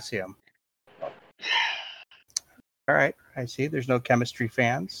potassium. All right, I see. There's no chemistry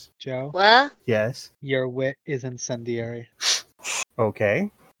fans. Joe? What? Yes. Your wit is incendiary.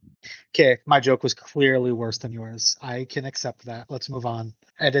 Okay. Okay, my joke was clearly worse than yours. I can accept that. Let's move on.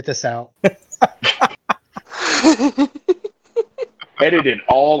 Edit this out. Edit it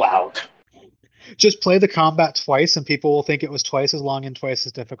all out. Just play the combat twice and people will think it was twice as long and twice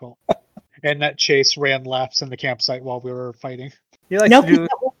as difficult. And that Chase ran laps in the campsite while we were fighting. Nope, that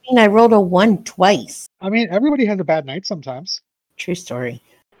would mean I rolled a 1 twice. I mean, everybody has a bad night sometimes. True story.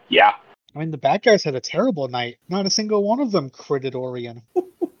 Yeah. I mean, the bad guys had a terrible night. Not a single one of them critted Orion.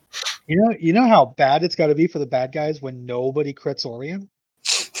 You know how bad it's got to be for the bad guys when nobody crits Orion?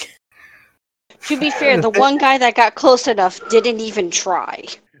 To be fair, the one guy that got close enough didn't even try.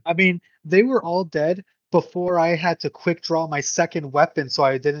 I mean, they were all dead before I had to quick draw my second weapon so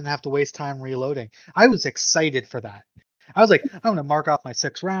I didn't have to waste time reloading. I was excited for that. I was like, I'm going to mark off my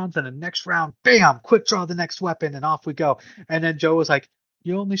 6 rounds, and the next round, bam, quick draw the next weapon, and off we go. And then Joe was like,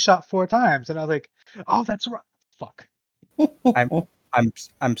 you only shot 4 times. And I was like, oh, that's right. Fuck.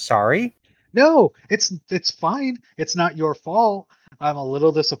 I'm sorry. No, it's fine. It's not your fault. I'm a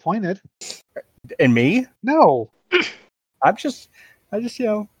little disappointed. And me? No. I just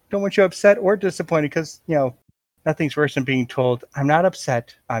don't want you upset or disappointed because, nothing's worse than being told, I'm not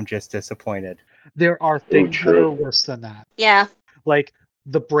upset, I'm just disappointed. There are things that are worse than that. Yeah. Like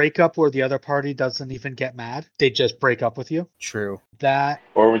the breakup where the other party doesn't even get mad. They just break up with you. True. That.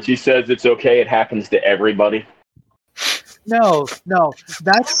 Or when she says it's okay, it happens to everybody. No.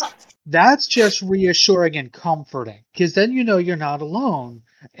 That's just reassuring and comforting. Because then you know you're not alone.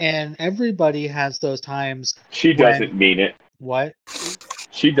 And everybody has those times. She doesn't mean it. What?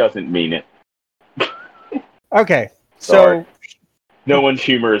 She doesn't mean it. Okay. Sorry. No one's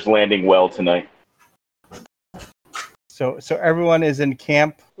humor is landing well tonight. So everyone is in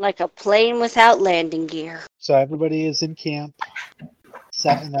camp. Like a plane without landing gear. So everybody is in camp,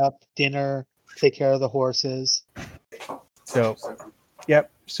 setting up dinner, take care of the horses. So,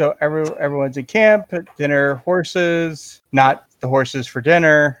 yep. So everyone's in camp, dinner, horses, not the horses for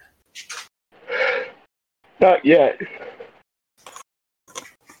dinner. Not yet.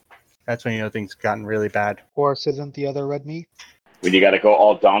 That's when you know things have gotten really bad. Horse isn't the other red meat? When you gotta go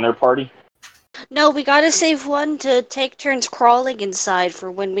all Donner Party? No, we gotta save one to take turns crawling inside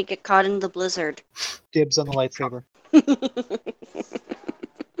for when we get caught in the blizzard. Dibs on the lightsaber.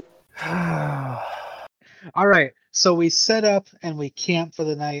 All right, so we set up and we camp for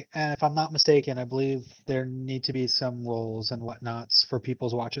the night, and if I'm not mistaken, I believe there need to be some rolls and whatnots for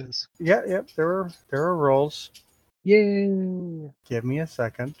people's watches. Yep. There are rolls. Yay! Give me a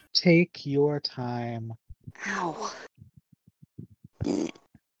second. Take your time. Ow.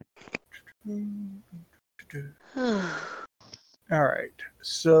 All right.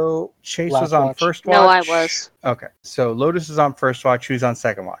 So Chase Last was on watch. first watch. No, I was. Okay. So Lotus is on first watch. Who's on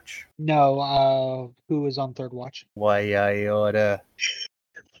second watch? No, who is on third watch? Why I oughta.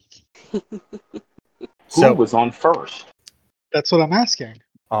 Who was on first? That's what I'm asking.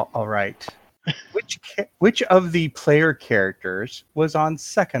 All right. Which of the player characters was on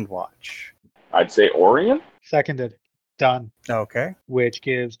second watch? I'd say Orion. Seconded. Done. Okay. Which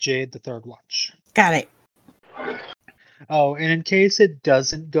gives Jade the third watch. Got it. Oh, and in case it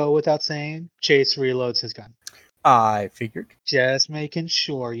doesn't go without saying, Chase reloads his gun. I figured. Just making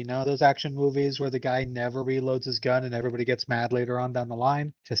sure. You know those action movies where the guy never reloads his gun and everybody gets mad later on down the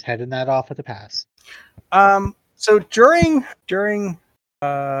line? Just heading that off at the pass. So during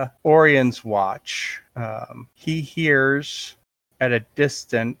Orion's watch, he hears at a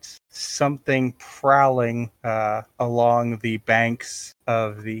distance something prowling along the banks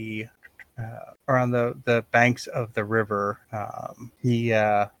of the around the banks of the river. He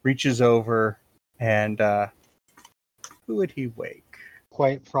reaches over And who would he wake?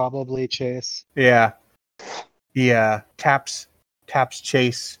 Quite probably Chase. Yeah. He taps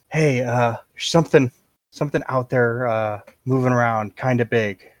Chase. Hey, something out there moving around, kind of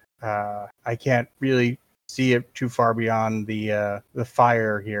big. I can't really see it too far beyond the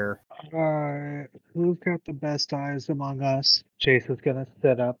fire here. Alright, who's got the best eyes among us? Chase is gonna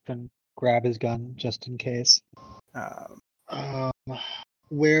sit up and grab his gun just in case. Point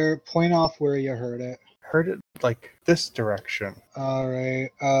off where you heard it. Heard it like this direction.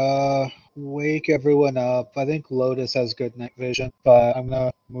 Alright, wake everyone up. I think Lotus has good night vision, but I'm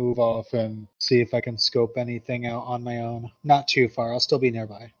gonna move off and see if I can scope anything out on my own. Not too far, I'll still be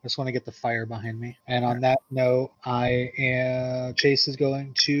nearby. I just want to get the fire behind me. And on that note, Chase is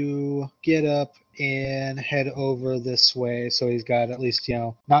going to get up and head over this way, so he's got at least,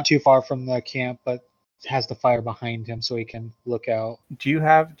 not too far from the camp, but has the fire behind him so he can look out.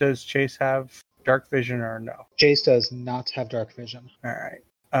 Does Chase have dark vision or no? Chase does not have dark vision. All right.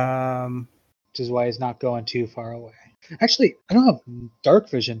 Which is why he's not going too far away. Actually, I don't have dark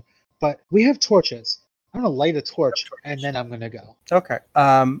vision, but we have torches. I'm gonna light a torch and then I'm gonna go. Okay.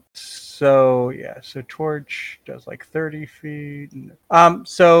 So torch does like 30 feet.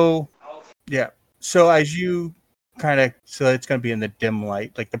 So as you so it's gonna be in the dim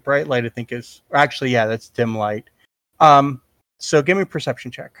light. Like the bright light I think that's dim light. So give me a perception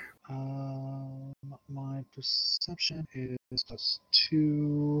check. My perception is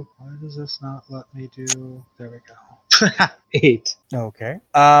 +2. Why does this not let me do? There we go. 8. Okay.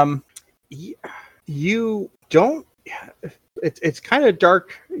 You don't. It's kind of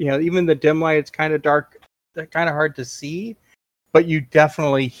dark. Even the dim light, it's kind of dark. Kind of hard to see, but you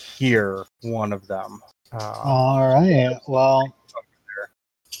definitely hear one of them. All right. Well,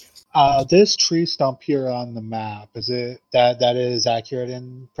 this tree stump here on the map, is it that is accurate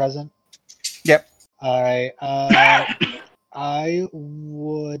and present? Yep. All right. I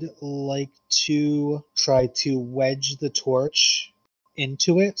would like to try to wedge the torch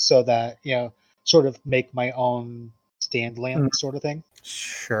into it so that, sort of make my own stand lamp sort of thing.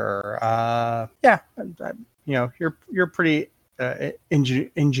 Sure. Yeah. You're pretty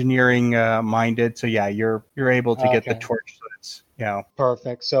engineering minded, so yeah, you're able to get the torch. So it's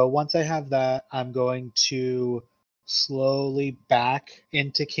perfect. So once I have that, I'm going to slowly back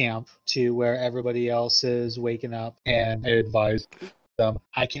into camp to where everybody else is waking up, and I advise them,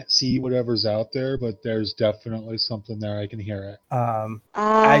 I can't see whatever's out there, but there's definitely something there. I can hear it.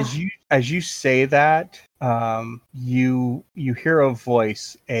 As you say that, you hear a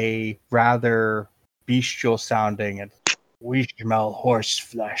voice, a rather bestial sounding, and we smell horse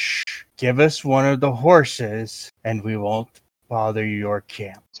flesh. Give us one of the horses, and we won't bother your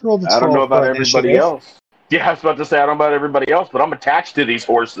camp. I don't know about everybody else. Yeah, I was about to say I don't know about everybody else, but I'm attached to these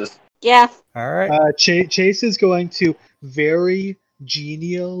horses. Yeah. All right. Chase is going to very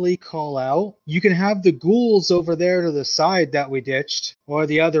genially call out, you can have the ghouls over there to the side that we ditched, or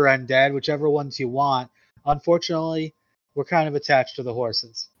the other undead, whichever ones you want. Unfortunately, we're kind of attached to the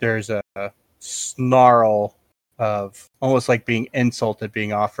horses. There's a snarl of almost like being insulted,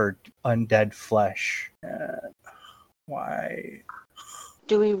 being offered undead flesh. Why?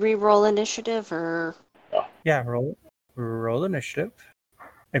 Do we re-roll initiative or? Yeah, roll initiative.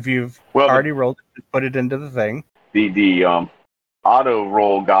 If you've already rolled it, put it into the thing. The auto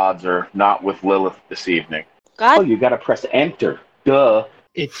roll gods are not with Lilith this evening. God? Oh, you gotta press enter. Duh.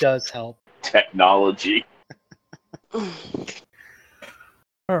 It does help. Technology. All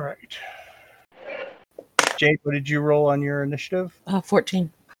right. Jade, what did you roll on your initiative?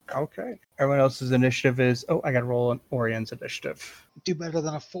 14. Okay. Everyone else's initiative is... Oh, I got to roll on Orion's initiative. Do better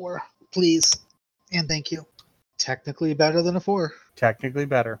than a 4, please. And thank you. Technically better than a 4. Technically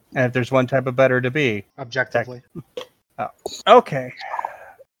better. And if there's one type of better to be... Objectively. Okay.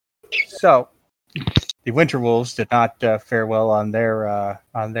 So, the Winter Wolves did not fare well on their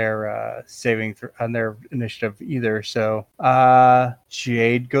on their initiative either. So,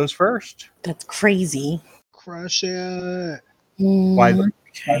 Jade goes first. That's crazy. Crush it. Why the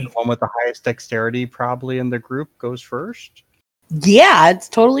one with the highest dexterity probably in the group goes first? Yeah, it's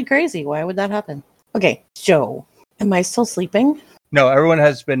totally crazy. Why would that happen? Okay, so am I still sleeping? No, everyone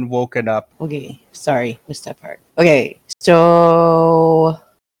has been woken up. Okay, sorry, missed that part. Okay, so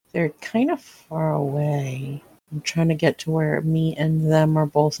they're kind of far away. I'm trying to get to where me and them are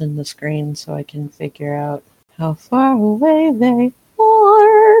both in the screen so I can figure out how far away they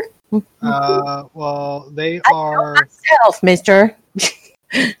are. Well, they are... Myself, mister.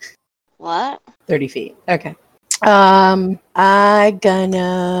 What? 30 feet. Okay. I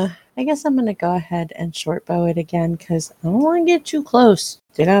guess I'm gonna go ahead and short bow it again because I don't want to get too close.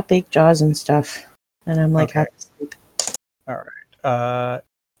 They got big jaws and stuff. And I'm like, Okay. half asleep. All right.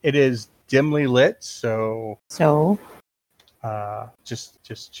 It is dimly lit, so just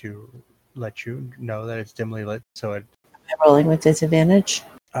to let you know that it's dimly lit. So am I rolling with disadvantage?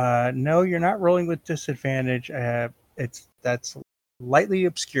 no, you're not rolling with disadvantage. That's lightly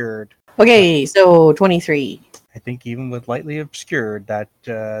obscured. Okay, so 23. I think even with lightly obscured, that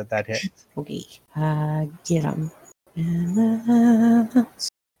hits. Okay, get him.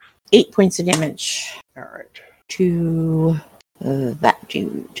 8 points of damage All right. to that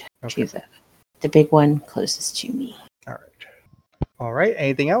dude. Okay. To the big one closest to me. All right. All right.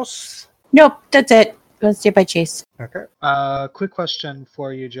 Anything else? Nope, that's it. Let's stay by Chase. Okay. Quick question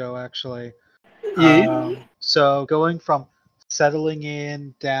for you, Joe, actually. Yeah. So going from settling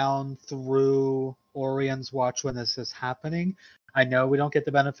in down through Orion's Watch when this is happening, I know we don't get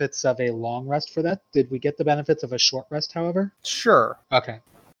the benefits of a long rest for that. Did we get the benefits of a short rest, however? Sure. Okay.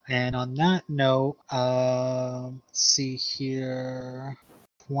 And on that note, see here,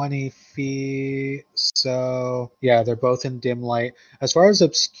 20 feet. So yeah, they're both in dim light. As far as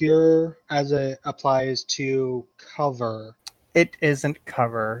obscure as it applies to cover, It isn't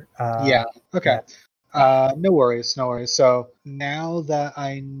cover. yeah. Okay. yeah. No worries, no worries. So now that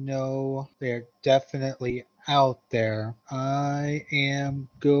I know they're definitely out there, I am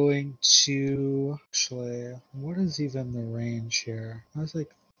going to actually. What is even the range here? I was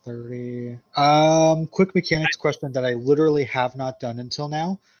like 30. Quick mechanics question that I literally have not done until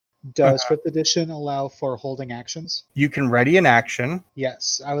now. Does 5th edition allow for holding actions? You can ready an action.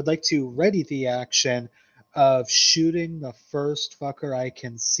 Yes, I would like to ready the action of shooting the first fucker I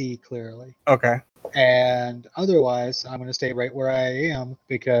can see clearly. Okay. And otherwise, I'm going to stay right where I am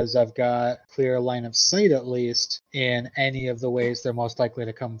because I've got clear line of sight, at least, in any of the ways they're most likely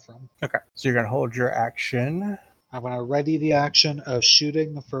to come from. Okay. So you're going to hold your action. I'm going to ready the action of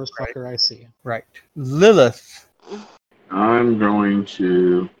shooting the first fucker I see. Right. Lilith. I'm going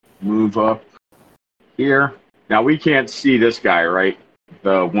to move up here. Now, we can't see this guy, right?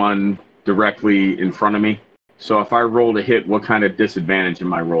 The one directly in front of me. So if I roll to hit, what kind of disadvantage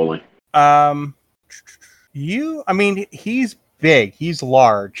am I rolling? He's big, he's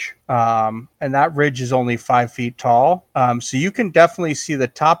large, and that ridge is only 5 feet tall. So you can definitely see the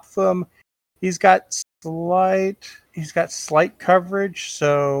top of him. He's got slight coverage,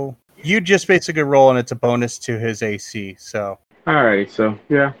 so you just basically roll and it's a bonus to his AC. So all right, so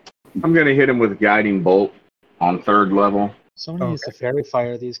yeah, I'm gonna hit him with Guiding Bolt on 3rd level. Someone needs to fairy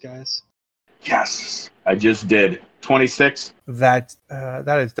fire these guys. Yes, I just did. 26. That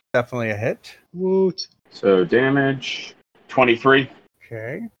is definitely a hit. Woot. So damage 23.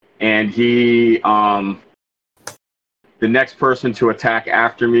 Okay. And he the next person to attack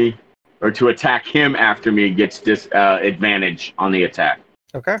after me or to attack him after me gets this advantage on the attack.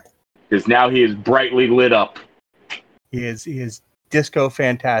 Okay. Because now he is brightly lit up. He is disco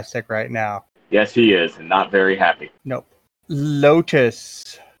fantastic right now. Yes, he is, and not very happy. Nope.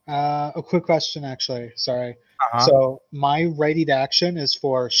 Lotus. A quick question, actually. Sorry. Uh-huh. So my readied action is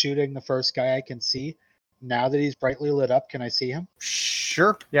for shooting the first guy I can see. Now that he's brightly lit up, can I see him?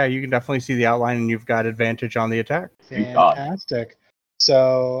 Sure. Yeah, you can definitely see the outline, and you've got advantage on the attack. Fantastic.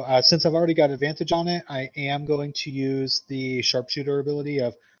 So since I've already got advantage on it, I am going to use the sharpshooter ability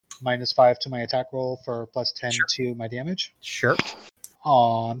of -5 to my attack roll for +10 to my damage. Sure.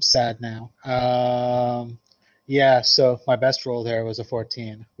 Oh, I'm sad now. Yeah, so my best roll there was a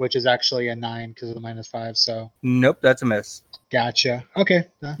 14, which is actually a 9 because of the -5. So Nope, that's a miss. gotcha. Okay,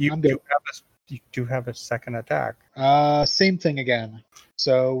 You I'm good. do have a second attack. Same thing again.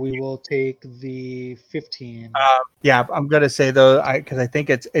 So we will take the 15. Yeah, I'm gonna say though, because I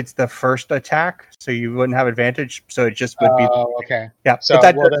think it's the first attack, so you wouldn't have advantage. So it just would be. Oh, okay. Yeah. So but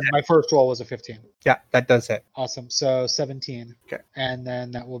that well, does then hit. my first roll was a 15. Yeah, that does hit. Awesome. So 17. Okay. And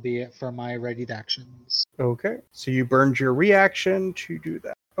then that will be it for my readied actions. Okay. So you burned your reaction to do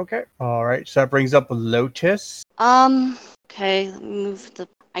that. Okay. All right. So that brings up Lotus. Okay, let me move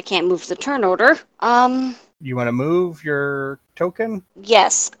I can't move the turn order. You want to move your token?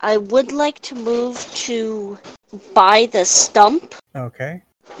 Yes, I would like to move to by the stump. Okay.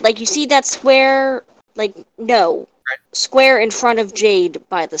 Like, you see that square? Like, no. Square in front of Jade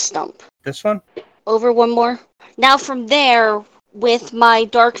by the stump. This one? Over one more. Now from there, with my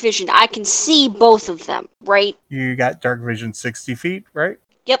dark vision, I can see both of them, right? You got dark vision 60 feet, right?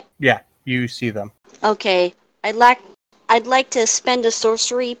 Yep. Yeah, you see them. Okay. I'd like to spend a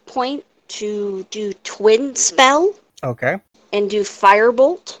sorcery point to do Twin Spell. Okay. And do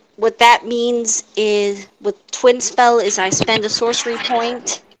Firebolt. What that means is, with Twin Spell, is I spend a sorcery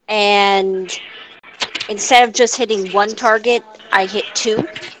point, and instead of just hitting one target, I hit 2.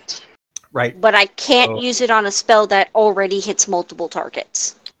 Right. But I can't use it on a spell that already hits multiple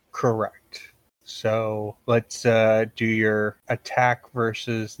targets. Correct. So let's do your attack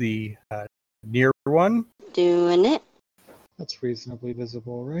versus the near one. Doing it. That's reasonably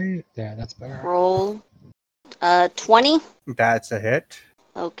visible, right? Yeah, that's better. Roll. 20. That's a hit.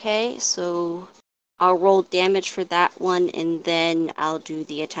 Okay, so I'll roll damage for that one, and then I'll do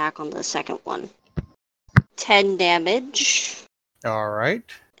the attack on the second one. 10 damage. All right.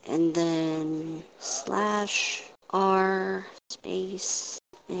 And then /R space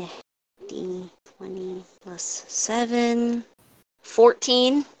D20 plus 7.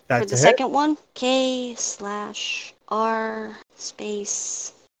 14 That's for the a hit. second one. K /R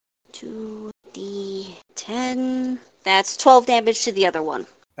space 2D10. That's 12 damage to the other one.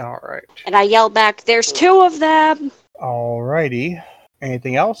 All right. And I yell back, "There's 2 of them!" All righty.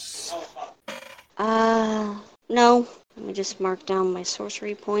 Anything else? No. Let me just mark down my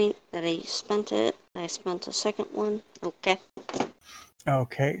sorcery point that I spent it. I spent a second one. Okay.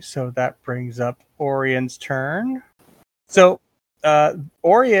 Okay, so that brings up Orion's turn. So,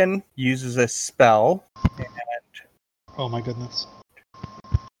 Orion uses a spell and Oh my goodness.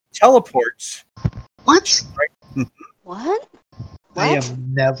 teleports. What? What? I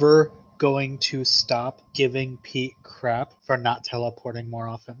am never going to stop giving Pete crap for not teleporting more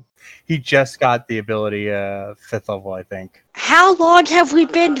often. He just got the ability 5th level, I think. How long have we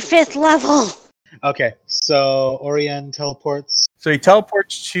been 5th level? Okay, so Orion teleports. So he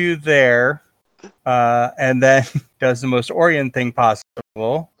teleports to there, and then does the most Orion thing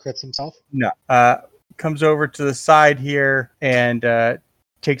possible. Crits himself? No. Comes over to the side here and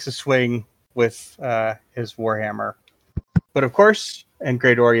takes a swing with his Warhammer. But of course, in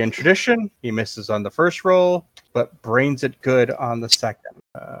Great Orion tradition, he misses on the first roll, but brains it good on the second.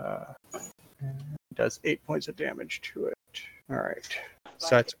 Does 8 points of damage to it. All right.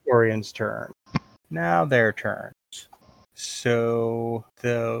 So that's Orion's turn. Now their turns. So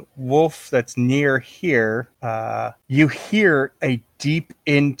the wolf that's near here, you hear a deep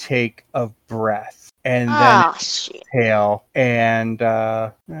intake of breath. And then Shit. exhale, and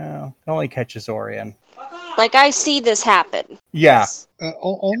no, it only catches Orion. Like, I see this happen. Yeah. Yes.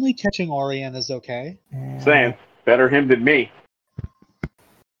 Only catching Orion is okay. Same. Better him than me.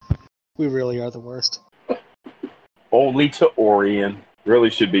 We really are the worst. Only to Orion. Really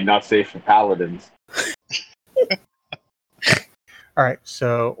should be not safe for paladins. All right,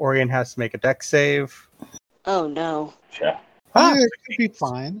 so Orion has to make a dex save. Oh, no. Yeah. It could be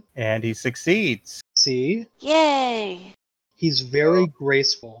fine. And he succeeds. See? Yay. He's very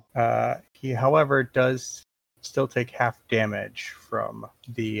graceful. He, however, does still take half damage from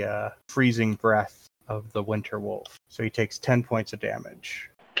the freezing breath of the winter wolf. So he takes 10 points of damage.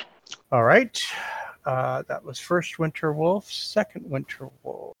 All right. That was first winter wolf, second winter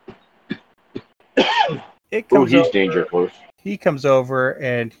wolf. He's danger close. He comes over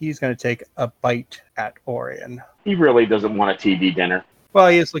and he's going to take a bite at Orion. He really doesn't want a TV dinner. Well,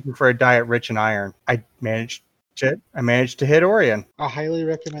 he is looking for a diet rich in iron. I managed to hit Orion. I highly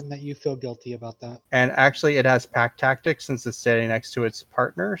recommend that you feel guilty about that. And actually, it has pack tactics since it's standing next to its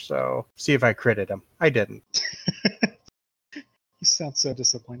partner. So see if I critted him. I didn't. You sound so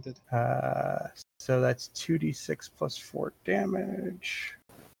disappointed. So that's 2d6 plus 4 damage.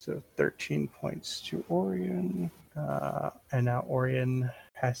 So 13 points to Orion. And now Orion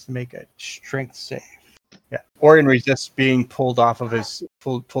has to make a strength save. Yeah, Orion resists being pulled to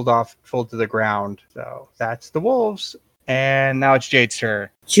the ground. So that's the wolves. And now it's Jade's turn.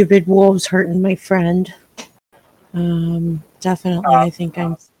 Stupid wolves hurting my friend. Definitely, I think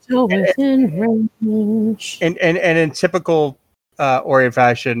I'm still within range. And in typical Orion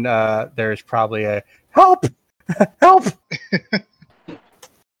fashion, there's probably a help, help.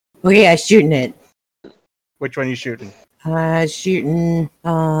 Okay, I'm shooting it. Which one are you shooting? Shooting.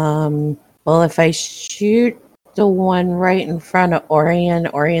 Well, if I shoot the one right in front of Orion,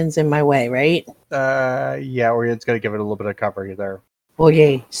 Orion's in my way, right? Yeah, Orion's gonna give it a little bit of cover there.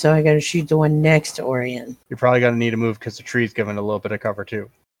 Okay, so I gotta shoot the one next to Orion. You're probably gonna need to move because the tree's giving a little bit of cover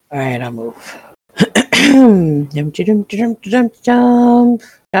too. All right, I'll move.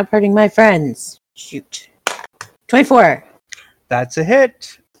 Stop hurting my friends. Shoot. 24. That's a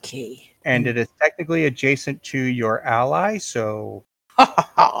hit. Okay. And it is technically adjacent to your ally, so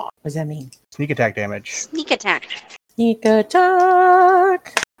What does that mean? sneak attack damage. Sneak attack. Sneak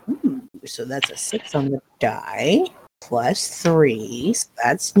attack. Ooh, so that's a 6 on the die. Plus 3. So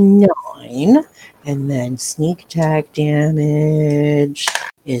that's 9. And then sneak attack damage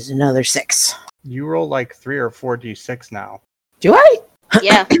is another 6. You roll like 3 or 4d6 now. Do I?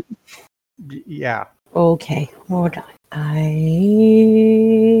 Yeah. Yeah. Okay, hold on.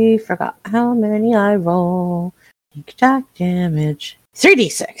 I I forgot how many I roll. Attack damage.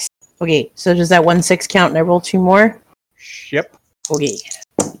 3d6. Okay, so does that 1-6 count and I roll 2 more? Yep. Okay.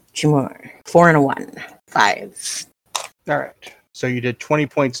 2 more. 4 and a 1. 5. All right. So you did 20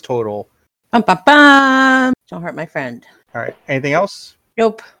 points total. Bum, bum, bum. Don't hurt my friend. All right. Anything else?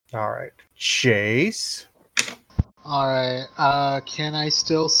 Nope. All right. Chase. All right. Can I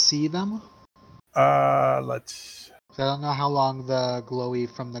still see them? Let's. I don't know how long the glowy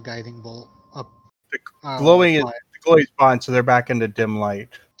from the guiding bolt up. Glowing is gone, so they're back into dim light.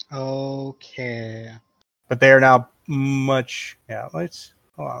 Okay. But they are now much. Yeah. Let's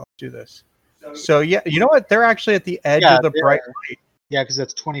do this. So yeah, you know what? They're actually at the edge of the bright light. Yeah, because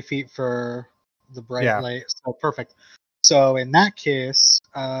it's 20 feet for the bright light. So perfect. So in that case,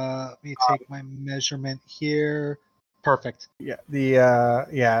 let me take my measurement here. Perfect. Yeah.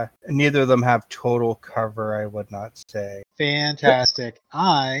 Neither of them have total cover, I would not say. Fantastic.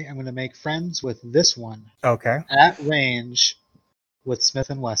 I am going to make friends with this one. Okay. At range with Smith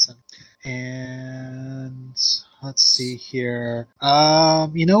 & Wesson. And let's see here.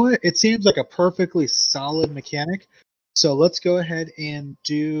 You know what? It seems like a perfectly solid mechanic. So let's go ahead and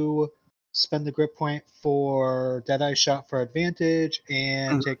spend the grip point for Deadeye Shot for advantage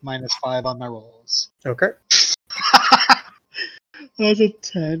and take -5 on my rolls. Okay. That's a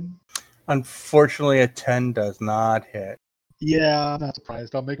 10. Unfortunately, a 10 does not hit. Yeah, I'm not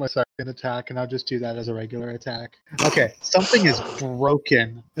surprised. I'll make my second attack, and I'll just do that as a regular attack. Okay, something is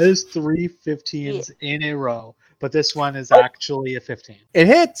broken. There's 3 15s in a row, but this one is actually a 15. It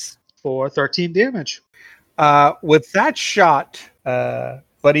hits. For 13 damage. With that shot,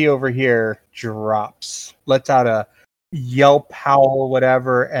 buddy over here drops. Lets out a yelp, howl,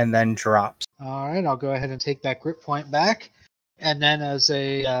 whatever, and then drops. All right, I'll go ahead and take that grip point back. And then as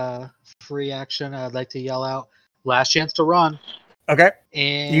a free action, I'd like to yell out, last chance to run. Okay.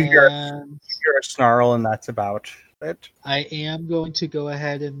 And you hear a snarl, and that's about it. I am going to go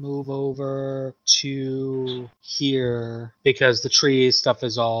ahead and move over to here because the tree stuff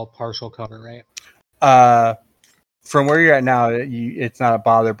is all partial cover, right? From where you're at now, it's not a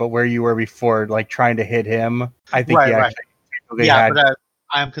bother, but where you were before, like trying to hit him, I think right. But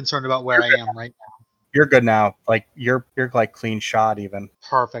I'm concerned about where I am right now. You're good now. Like you're like clean shot even.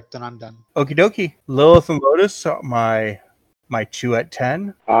 Perfect, then I'm done. Okie dokie. Lilith and Lotus, my 2 at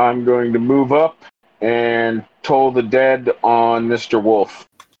 10. I'm going to move up and toll the dead on Mr. Wolf.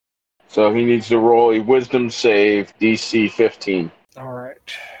 So he needs to roll a wisdom save, DC 15. All right.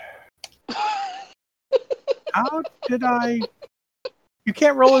 How did I? You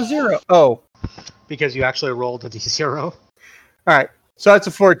can't roll a 0. Oh. Because you actually rolled a D0. All right. So that's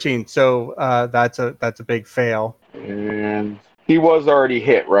a 14. So that's a big fail. And he was already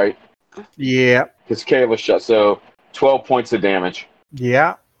hit, right? Yeah. His Kayla shot. So 12 points of damage.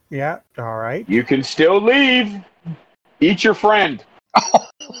 Yeah. Yeah. All right. You can still leave. Eat your friend.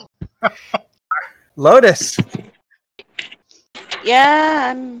 Lotus.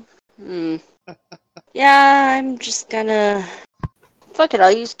 Yeah, I'm just gonna... Fuck it,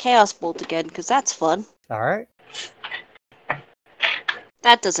 I'll use Chaos Bolt again, because that's fun. All right.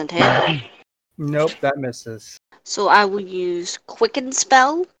 That doesn't hit. Nope, that misses. So I will use Quicken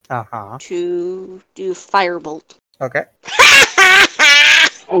Spell Uh-huh. to do Firebolt. Okay.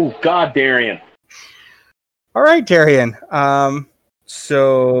 Oh, God, Darian. All right, Darian.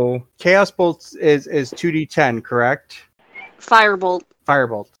 So Chaos Bolt is 2d10, correct? Firebolt.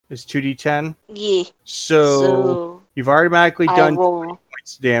 Firebolt is 2d10. Yeah. So you've automatically done 20 roll.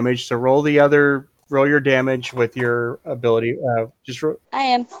 points of damage. So roll your damage with your ability. Just roll. I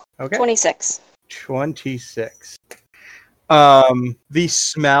am. Okay. 26. 26. The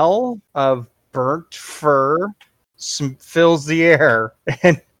smell of burnt fur fills the air,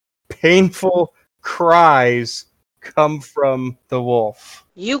 and painful cries come from the wolf.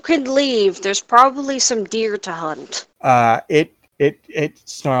 You can leave. There's probably some deer to hunt. It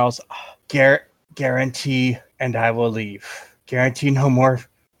snarls. Guarantee, and I will leave. Guarantee no more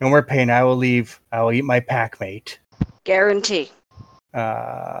pain. I will leave. I will eat my pack mate. Guarantee.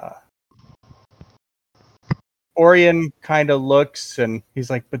 Orion kind of looks and he's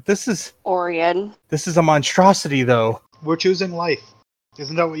like, but this is a monstrosity, though. We're choosing life.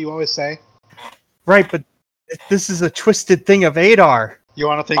 Isn't that what you always say? Right, but this is a twisted thing of Adar. You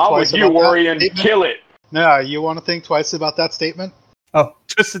want to think twice about Orion, that statement? kill it. No, you want to think twice about that statement? Oh,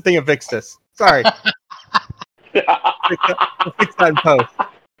 twisted thing of Vixtus. Sorry. We'll fix that in post.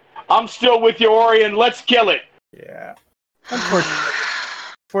 I'm still with you, Orion. Let's kill it. Yeah.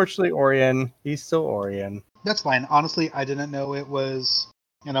 Unfortunately, Orion, he's still Orion. That's fine. Honestly, I didn't know it was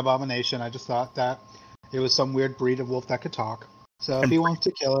an abomination. I just thought that it was some weird breed of wolf that could talk. So if he wants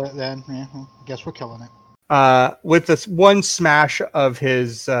to kill it, then I guess we're killing it. With this one smash of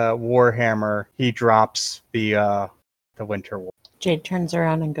his warhammer, he drops the winter wolf. Jade turns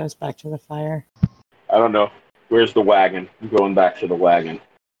around and goes back to the fire. I don't know. Where's the wagon? I'm going back to the wagon.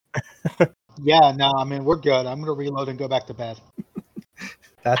 Yeah, no, I mean, we're good. I'm going to reload and go back to bed.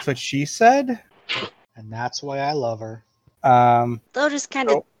 That's what she said? And that's why I love her. Lotus kind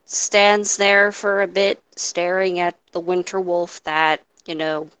of stands there for a bit, staring at the winter wolf that,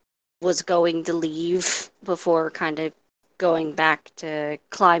 was going to leave before kind of going back to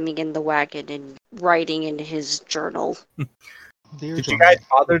climbing in the wagon and writing in his journal. Dear Did John, you guys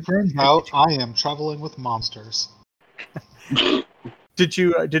bother? turns out I am traveling with monsters. Did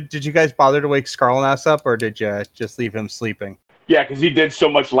you guys bother to wake Scarlnass up, or did you just leave him sleeping? Yeah, because he did so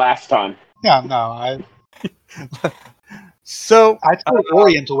much last time. Yeah, no, So I told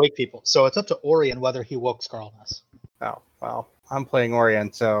Orion to wake people, so it's up to Orion whether he woke Scarlnass. Oh, well, I'm playing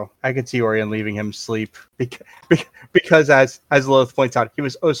Orion, so I could see Orion leaving him sleep because as Lilith points out, he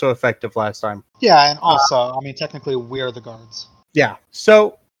was oh so effective last time. Yeah, and also, technically we're the guards. Yeah.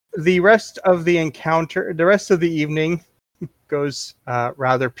 So the rest of the evening goes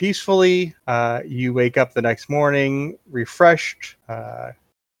rather peacefully. You wake up the next morning refreshed.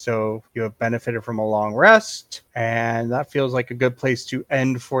 So you have benefited from a long rest, and that feels like a good place to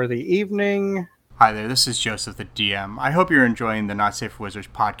end for the evening. Hi there, this is Joseph the DM. I hope you're enjoying the Not Safe for Wizards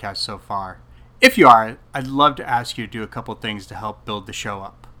podcast so far. If you are, I'd love to ask you to do a couple things to help build the show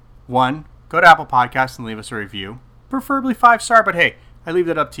up. 1, go to Apple Podcasts and leave us a review. Preferably 5-star, but hey, I leave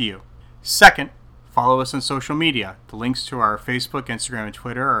that up to you. 2, follow us on social media. The links to our Facebook, Instagram, and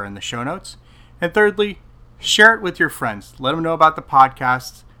Twitter are in the show notes. And 3, share it with your friends. Let them know about the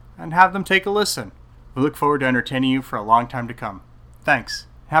podcast and have them take a listen. We look forward to entertaining you for a long time to come. Thanks.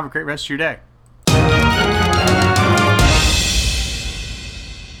 Have a great rest of your day.